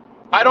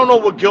 I don't know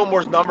what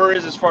Gilmore's number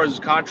is as far as his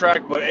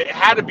contract, but it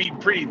had to be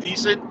pretty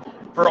decent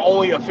for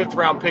only a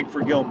fifth-round pick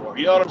for Gilmore.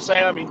 You know what I'm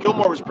saying? I mean,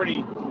 Gilmore was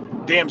pretty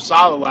damn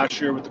solid last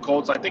year with the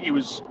Colts. I think he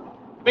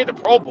made the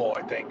Pro Bowl,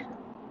 I think,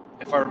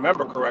 if I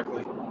remember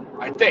correctly.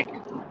 I think.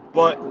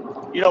 But,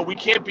 you know, we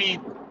can't be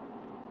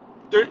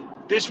there.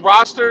 This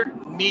roster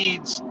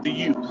needs the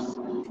youth.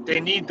 They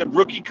need the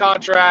rookie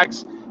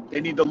contracts. They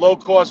need the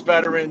low-cost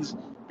veterans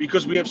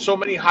because we have so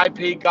many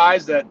high-paid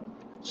guys that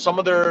some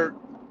of their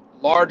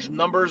large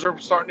numbers are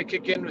starting to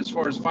kick in as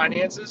far as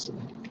finances.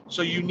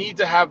 So you need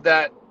to have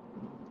that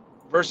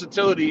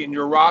versatility in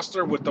your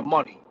roster with the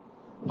money.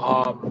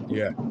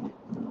 Yeah.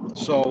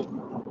 So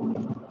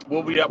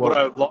will we have what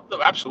I love?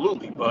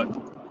 Absolutely, but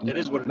it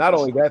is what it not is.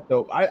 only that,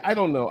 though, I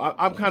don't know.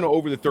 I'm kind of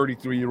over the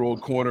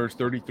 33-year-old corners,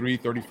 33,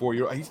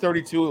 34-year-old. He's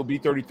 32. He'll be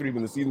 33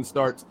 when the season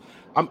starts.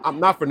 I'm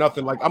not for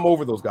nothing. Like, I'm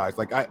over those guys.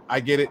 Like, I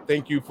get it.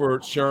 Thank you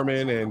for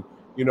Sherman and,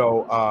 you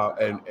know,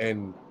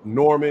 and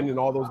Norman and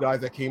all those guys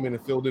that came in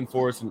and filled in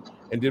for us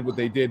and did what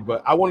they did.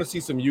 But I want to see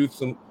some youth,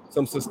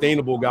 some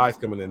sustainable guys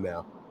coming in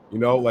now. You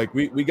know, like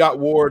we got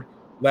Ward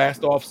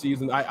last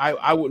offseason.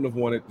 I wouldn't have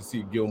wanted to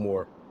see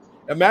Gilmore.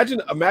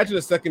 Imagine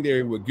a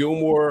secondary with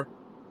Gilmore,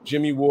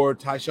 Jimmy Ward,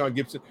 Tyshawn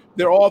Gibson.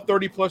 They're all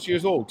 30-plus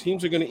years old.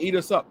 Teams are going to eat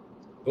us up.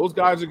 Those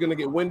guys are going to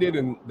get winded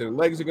and their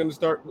legs are going to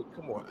start.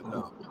 Come on.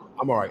 No,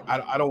 I'm all right.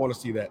 I don't want to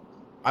see that.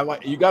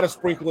 You got to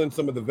sprinkle in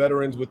some of the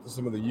veterans with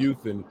some of the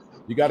youth, and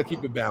you got to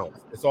keep it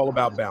balanced. It's all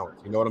about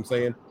balance. You know what I'm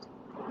saying?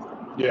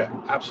 Yeah,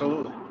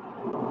 absolutely.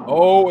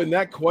 Oh, and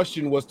that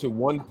question was to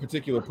one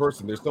particular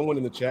person. There's someone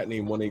in the chat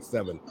named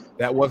 187.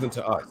 That wasn't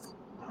to us.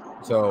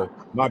 So,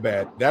 my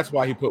bad. That's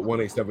why he put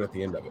 187 at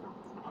the end of it.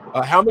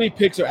 How many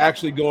picks are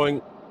actually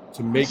going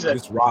to make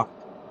this roster?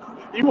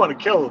 You want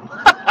to kill him.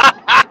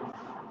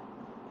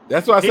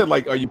 That's why I said,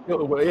 like, are you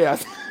killing? Yeah,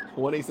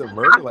 187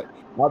 murder? Like,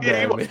 my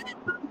bad, man.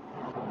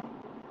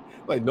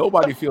 Like,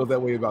 nobody feels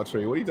that way about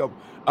Trey. What are you talking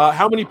about?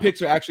 How many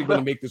picks are actually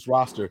going to make this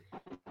roster?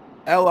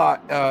 Ellie,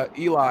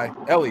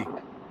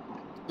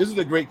 this is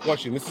a great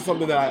question. This is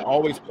something that I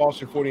always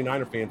caution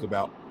 49er fans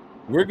about.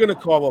 We're going to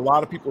call a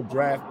lot of people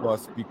draft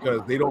bust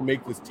because they don't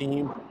make this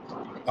team.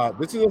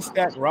 This is a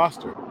stacked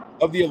roster.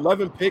 Of the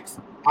 11 picks,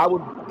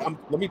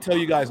 let me tell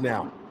you guys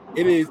now,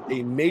 it is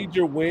a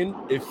major win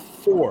if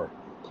 4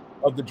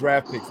 of the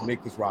draft picks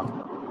make this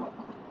roster.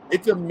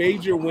 It's a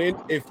major win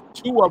if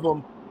 2 of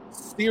them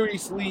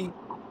seriously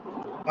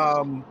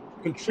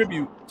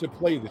contribute to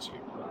play this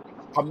year.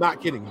 I'm not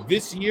kidding.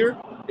 This year,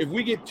 if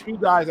we get 2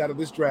 guys out of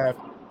this draft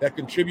that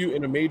contribute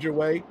in a major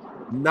way,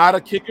 not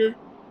a kicker,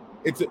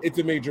 it's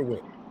a major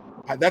win.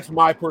 That's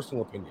my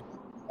personal opinion.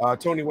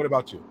 Tony, what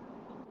about you?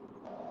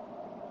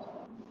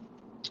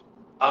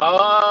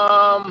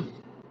 Wow,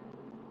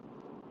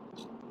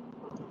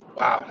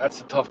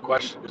 that's a tough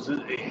question.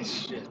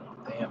 Shit,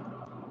 damn.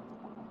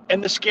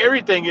 And the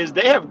scary thing is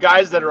they have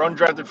guys that are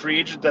undrafted free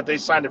agents that they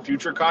signed to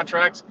future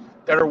contracts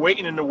that are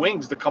waiting in the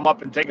wings to come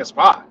up and take a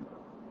spot.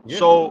 Yeah.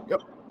 So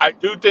I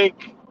do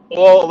think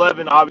all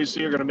 11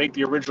 obviously are going to make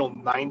the original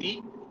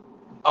 90.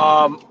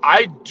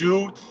 I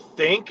do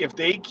think if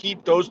they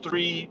keep those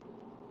 3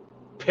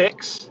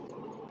 picks,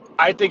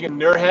 I think in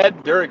their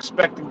head they're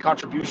expecting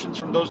contributions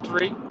from those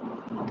 3.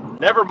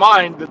 Never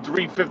mind the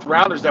 3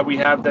 fifth-rounders that we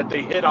have that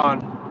they hit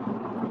on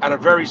at a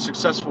very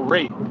successful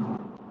rate.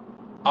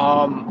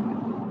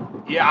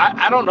 Yeah,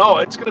 I don't know.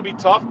 It's going to be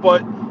tough,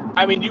 but,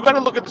 I mean, you got to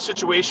look at the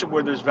situation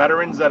where there's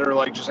veterans that are,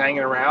 like, just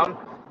hanging around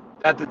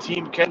that the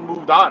team can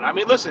move on. I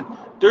mean, listen,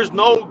 there's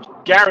no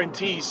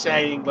guarantee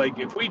saying, like,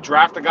 if we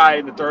draft a guy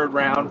in the 3rd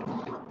round,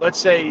 let's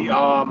say the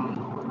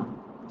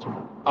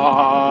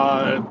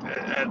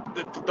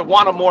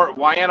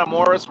Wayana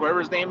Morris, whatever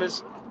his name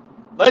is,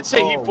 let's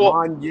say he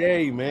falls.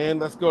 Wanye, man.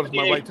 Let's go to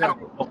my right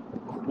tackle.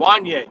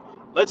 Wanye.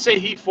 Let's say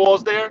he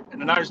falls there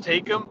and the Niners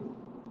take him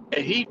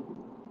and he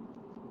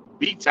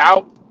beats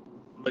out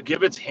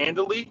McKivitz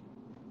handily.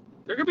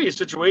 There could be a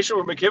situation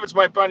where McKivitz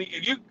might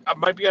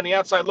be on the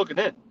outside looking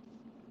in.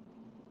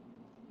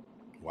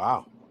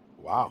 Wow.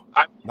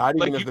 Not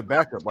even as the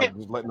backup, like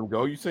just letting him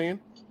go, you saying?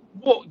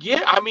 Well,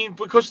 yeah, I mean,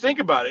 because think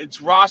about it. It's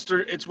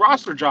roster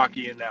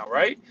jockeying now,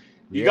 right?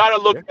 You got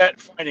to look at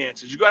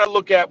finances. You got to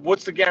look at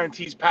what's the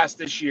guarantees past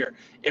this year.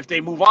 If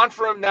they move on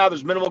from him now,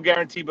 there's minimal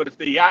guarantee. But if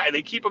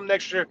they keep him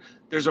next year,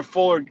 there's a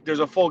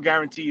full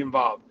guarantee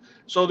involved.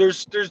 So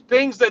there's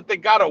things that they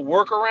got to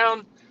work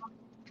around.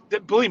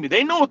 That, believe me,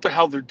 they know what the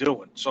hell they're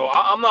doing. So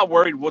I'm not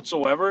worried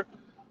whatsoever.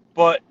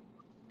 But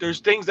there's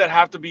things that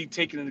have to be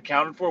taken into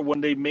account for when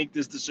they make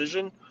this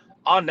decision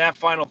on that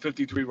final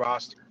 53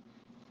 roster.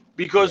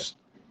 Because,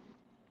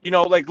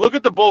 like, look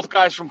at the both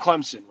guys from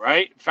Clemson,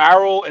 right?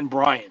 Farrell and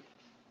Bryant.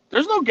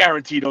 There's no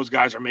guarantee those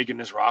guys are making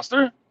this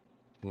roster.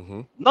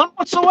 Mm-hmm. None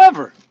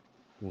whatsoever.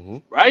 Mm-hmm.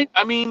 Right?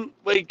 I mean,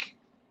 like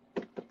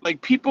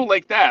people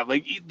like that.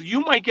 Like,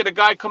 you might get a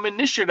guy come in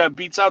this year that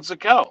beats out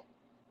Zakel.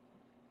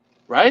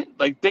 Right?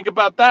 Like, think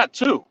about that,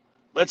 too.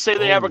 Let's say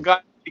they have a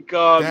guy like...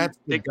 that's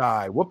the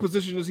guy. What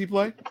position does he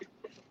play?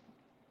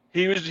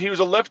 He was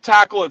a left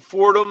tackle at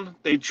Fordham.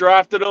 They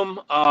drafted him.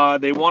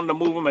 They wanted to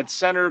move him at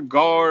center,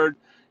 guard.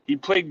 He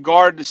played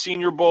guard the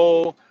Senior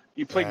Bowl.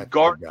 He played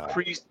guard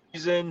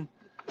preseason.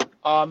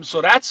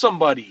 So that's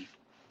somebody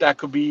that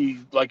could be,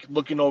 like,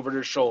 looking over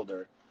their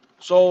shoulder.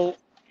 So,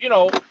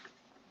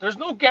 there's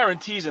no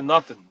guarantees in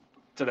nothing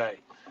today.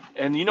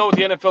 And you know what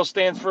the NFL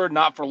stands for?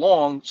 Not for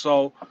long.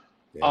 So,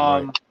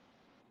 right.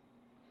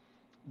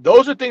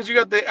 Those are things you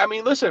got. I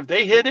mean, listen, if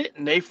they hit it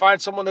and they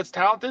find someone that's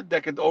talented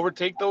that could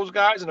overtake those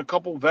guys and a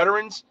couple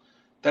veterans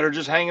that are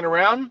just hanging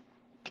around,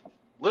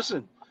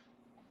 listen,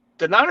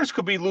 the Niners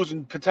could be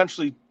losing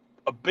potentially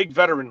a big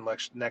veteran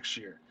next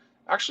year.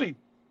 Actually,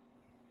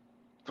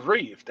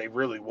 3 if they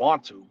really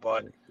want to.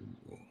 But,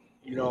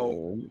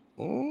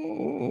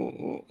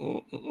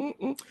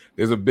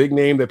 there's a big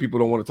name that people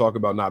don't want to talk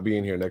about not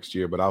being here next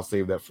year, but I'll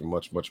save that for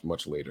much, much,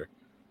 much later.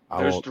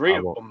 There's 3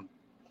 of them.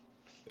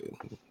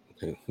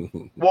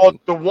 Well,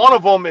 the one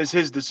of them is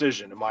his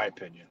decision, in my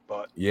opinion.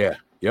 But yep,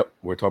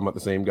 we're talking about the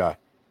same guy.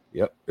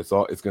 Yep, it's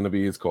going to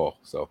be his call.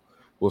 So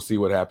we'll see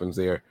what happens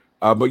there.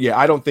 But yeah,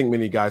 I don't think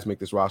many guys make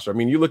this roster. I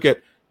mean, you look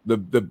at the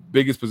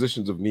biggest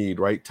positions of need,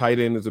 right? Tight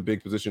end is a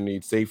big position of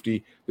need.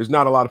 Safety, there's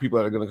not a lot of people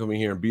that are going to come in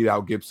here and beat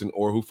out Gibson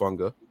or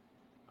Hufanga.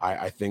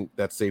 I think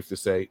that's safe to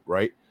say,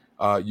 right?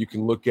 You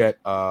can look at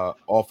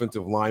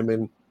offensive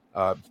linemen.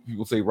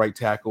 People say right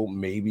tackle,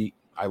 maybe.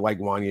 I like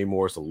Wanya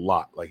Morris a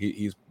lot. Like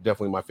he's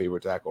definitely my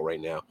favorite tackle right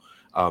now.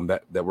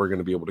 That we're going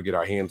to be able to get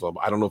our hands on.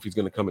 But I don't know if he's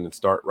going to come in and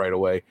start right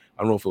away.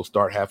 I don't know if he'll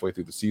start halfway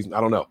through the season. I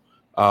don't know.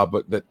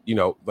 But that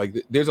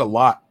there's a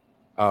lot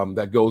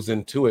that goes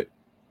into it.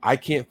 I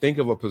can't think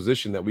of a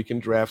position that we can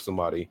draft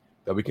somebody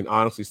that we can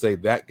honestly say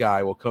that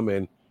guy will come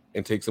in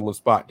and take someone's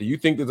spot. Do you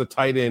think there's a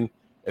tight end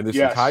in this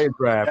entire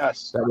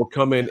draft that will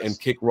come in and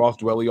kick Ross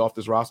Dwelley off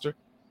this roster?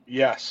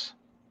 Yes.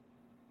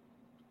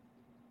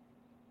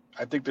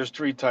 I think there's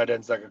 3 tight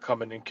ends that could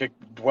come in and kick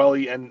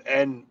Dwelley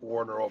and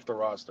Warner off the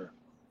roster.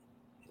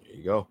 There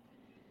you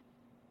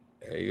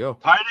go.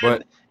 Tight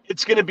end,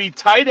 it's going to be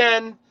tight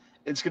end,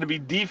 it's going to be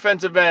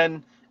defensive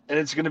end, and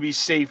it's going to be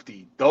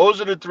safety.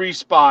 Those are the 3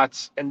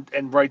 spots,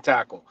 and right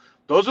tackle.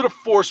 Those are the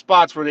 4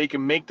 spots where they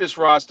can make this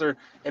roster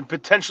and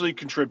potentially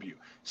contribute.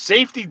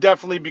 Safety,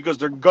 definitely, because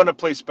they're going to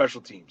play special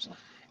teams.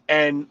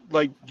 And,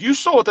 like, you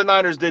saw what the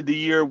Niners did the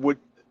year with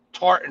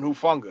Tart and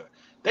Hufanga.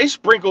 They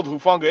sprinkled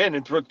Hufanga in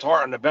and threw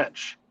Tart on the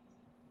bench.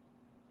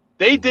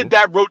 They did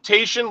that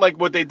rotation like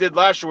what they did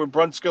last year with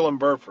Brunskill and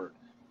Burford.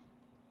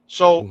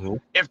 So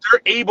if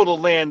they're able to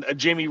land a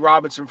Jamie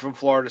Robinson from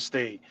Florida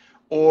State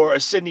or a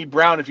Sidney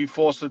Brown if he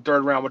falls to the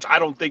 3rd round, which I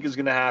don't think is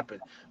going to happen.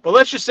 But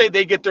let's just say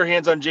they get their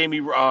hands on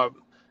Jamie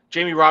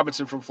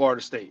Robinson from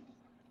Florida State.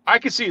 I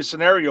could see a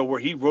scenario where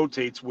he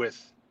rotates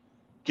with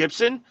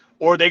Gibson,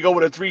 or they go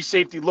with a 3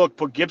 safety look,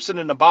 put Gibson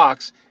in the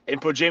box and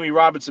put Jamie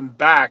Robinson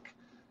back.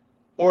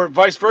 Or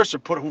vice versa,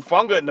 put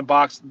Hufanga in the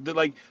box.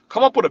 Like,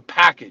 come up with a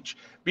package.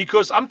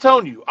 Because I'm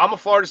telling you, I'm a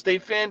Florida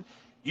State fan.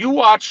 You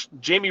watch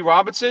Jamie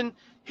Robinson,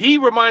 he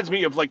reminds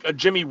me of like a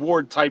Jimmy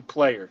Ward type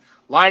player,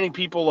 lining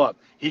people up.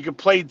 He could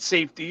play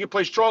safety. He could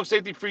play strong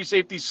safety, free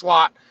safety,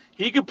 slot.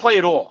 He could play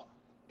it all.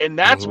 And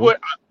that's what,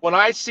 when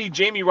I see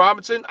Jamie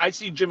Robinson, I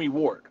see Jimmy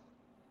Ward.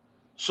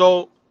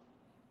 So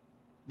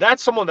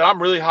that's someone that I'm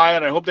really high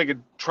on. I hope they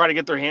could try to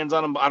get their hands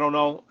on him. I don't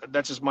know.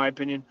 That's just my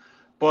opinion.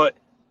 But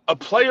a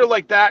player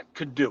like that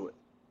could do it,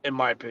 in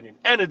my opinion,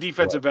 and a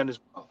defensive end as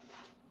well.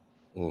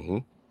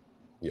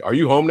 Yeah. Are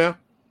you home now?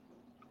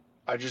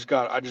 I just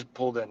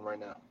pulled in right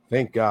now.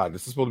 Thank God.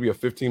 This is supposed to be a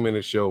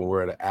 15-minute show, and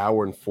we're at 1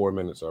 hour and 4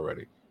 minutes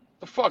already.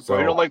 The fuck, bro?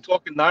 You don't like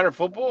talking Niner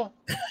football?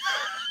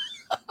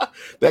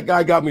 That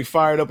guy got me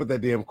fired up at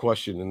that damn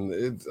question, and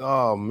it's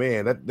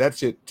that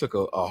shit took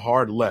a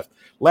hard left.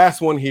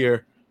 Last one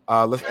here.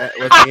 Let's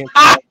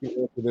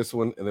answer this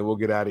one, and then we'll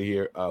get out of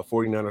here.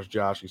 49ers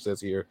Josh, he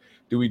says here,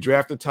 do we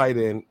draft a tight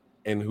end,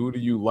 and who do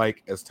you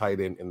like as tight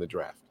end in the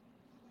draft?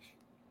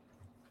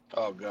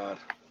 Oh, God.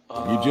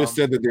 You just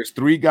said that there's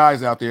 3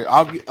 guys out there.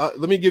 Let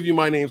me give you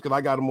my names because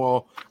I got them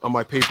all on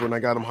my paper, and I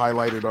got them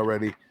highlighted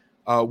already.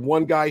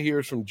 One guy here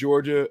is from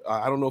Georgia.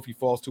 I don't know if he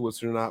falls to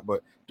us or not,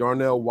 but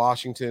Darnell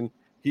Washington.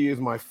 He is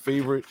my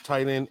favorite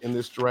tight end in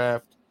this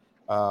draft.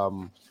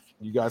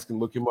 You guys can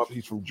look him up.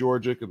 He's from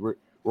Georgia because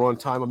we're on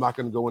time. I'm not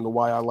going to go into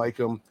why I like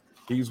him.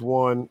 He's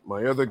one.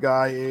 My other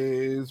guy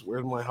is,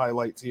 where's my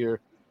highlights here?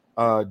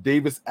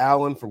 Davis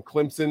Allen from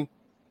Clemson.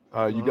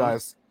 You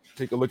guys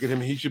take a look at him.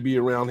 He should be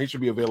around. He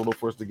should be available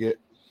for us to get.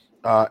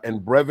 And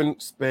Brevin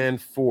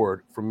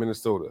Spanford from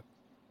Minnesota.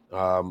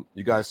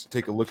 You guys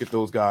take a look at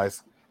those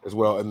guys. as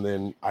well. And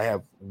then I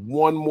have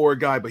one more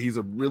guy, but he's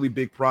a really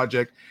big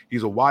project.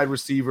 He's a wide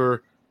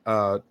receiver,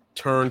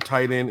 turn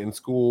tight end in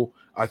school.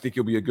 I think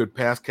he'll be a good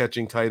pass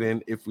catching tight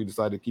end if we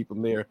decide to keep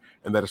him there.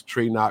 And that is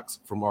Trey Knox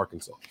from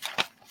Arkansas.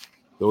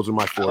 Those are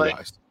my four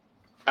guys.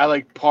 I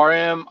like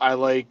Parham. I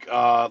like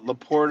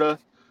Laporta,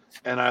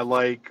 and I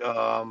like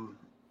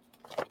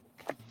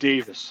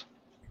Davis.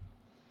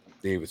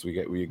 Davis,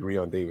 we agree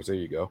on Davis. There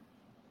you go.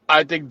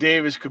 I think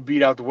Davis could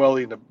beat out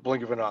Dwelley in the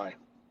blink of an eye.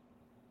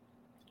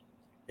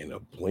 In a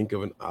blink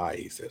of an eye,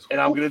 he says. And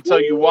I'm going to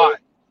tell you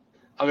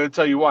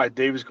why.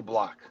 Davis could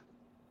block.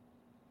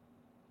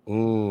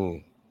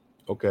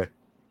 Okay.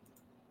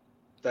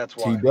 That's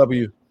why.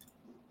 TW.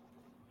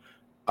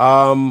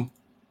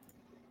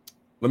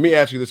 Let me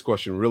ask you this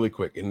question really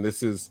quick, and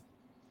this is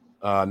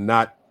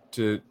not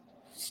to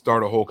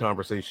start a whole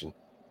conversation.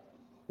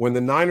 When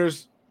the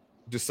Niners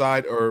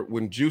decide, or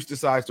when Juice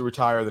decides to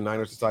retire, the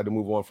Niners decide to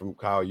move on from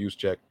Kyle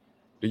Juszczyk,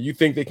 do you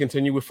think they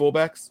continue with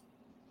fullbacks?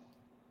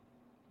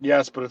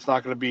 Yes, but it's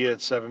not going to be at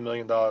 $7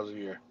 million a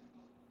year.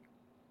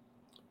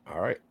 All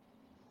right,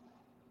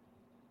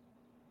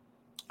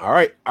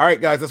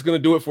 guys. That's going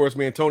to do it for us,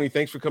 man. Tony,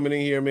 thanks for coming in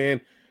here, man.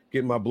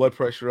 Getting my blood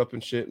pressure up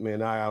and shit,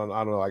 man. I don't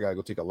know. I got to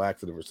go take a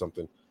laxative or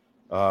something.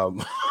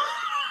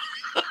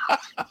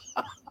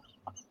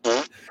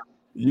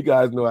 You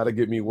guys know how to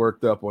get me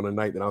worked up on a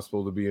night that I'm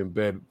supposed to be in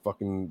bed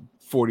fucking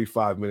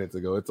 45 minutes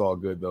ago. It's all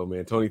good, though,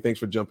 man. Tony, thanks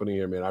for jumping in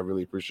here, man. I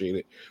really appreciate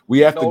it. We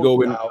have to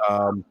go in.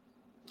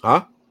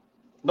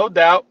 No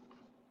doubt.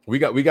 We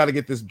got to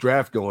get this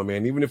draft going,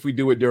 man. Even if we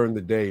do it during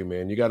the day,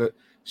 man, you got to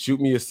shoot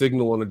me a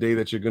signal on the day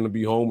that you're going to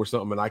be home or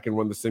something, and I can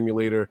run the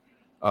simulator.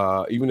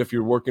 Even if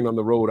you're working on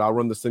the road, I'll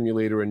run the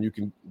simulator, and you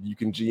can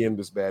GM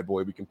this bad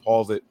boy. We can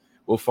pause it.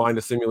 We'll find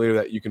a simulator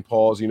that you can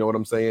pause. You know what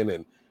I'm saying?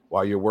 And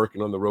while you're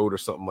working on the road or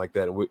something like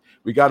that, and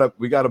we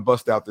gotta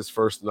bust out this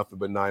first Nothing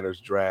But Niners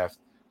draft.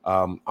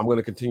 I'm going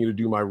to continue to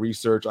do my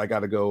research. I got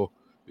to go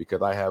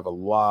because I have a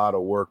lot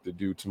of work to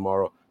do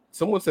tomorrow.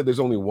 Someone said there's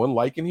only one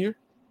like in here.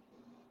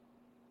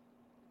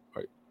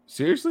 All right,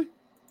 seriously?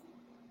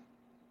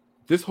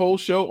 This whole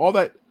show, all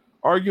that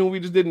arguing we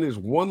just did, and there's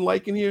one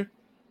like in here?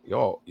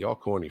 Y'all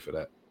corny for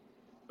that.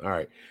 All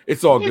right.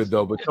 It's all good,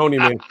 though. But, Tony,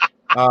 man,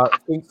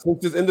 since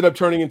this ended up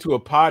turning into a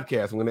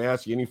podcast, I'm going to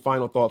ask you any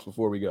final thoughts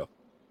before we go.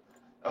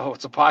 Oh,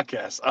 it's a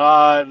podcast.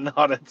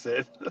 No, that's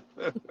it.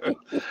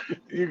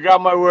 You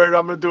got my word.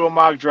 I'm going to do a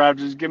mock draft.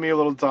 Just give me a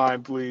little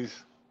time,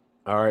 please.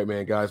 All right,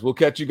 man, guys. We'll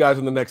catch you guys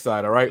on the next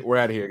side, all right? We're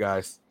out of here,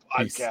 guys.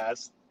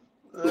 Podcast.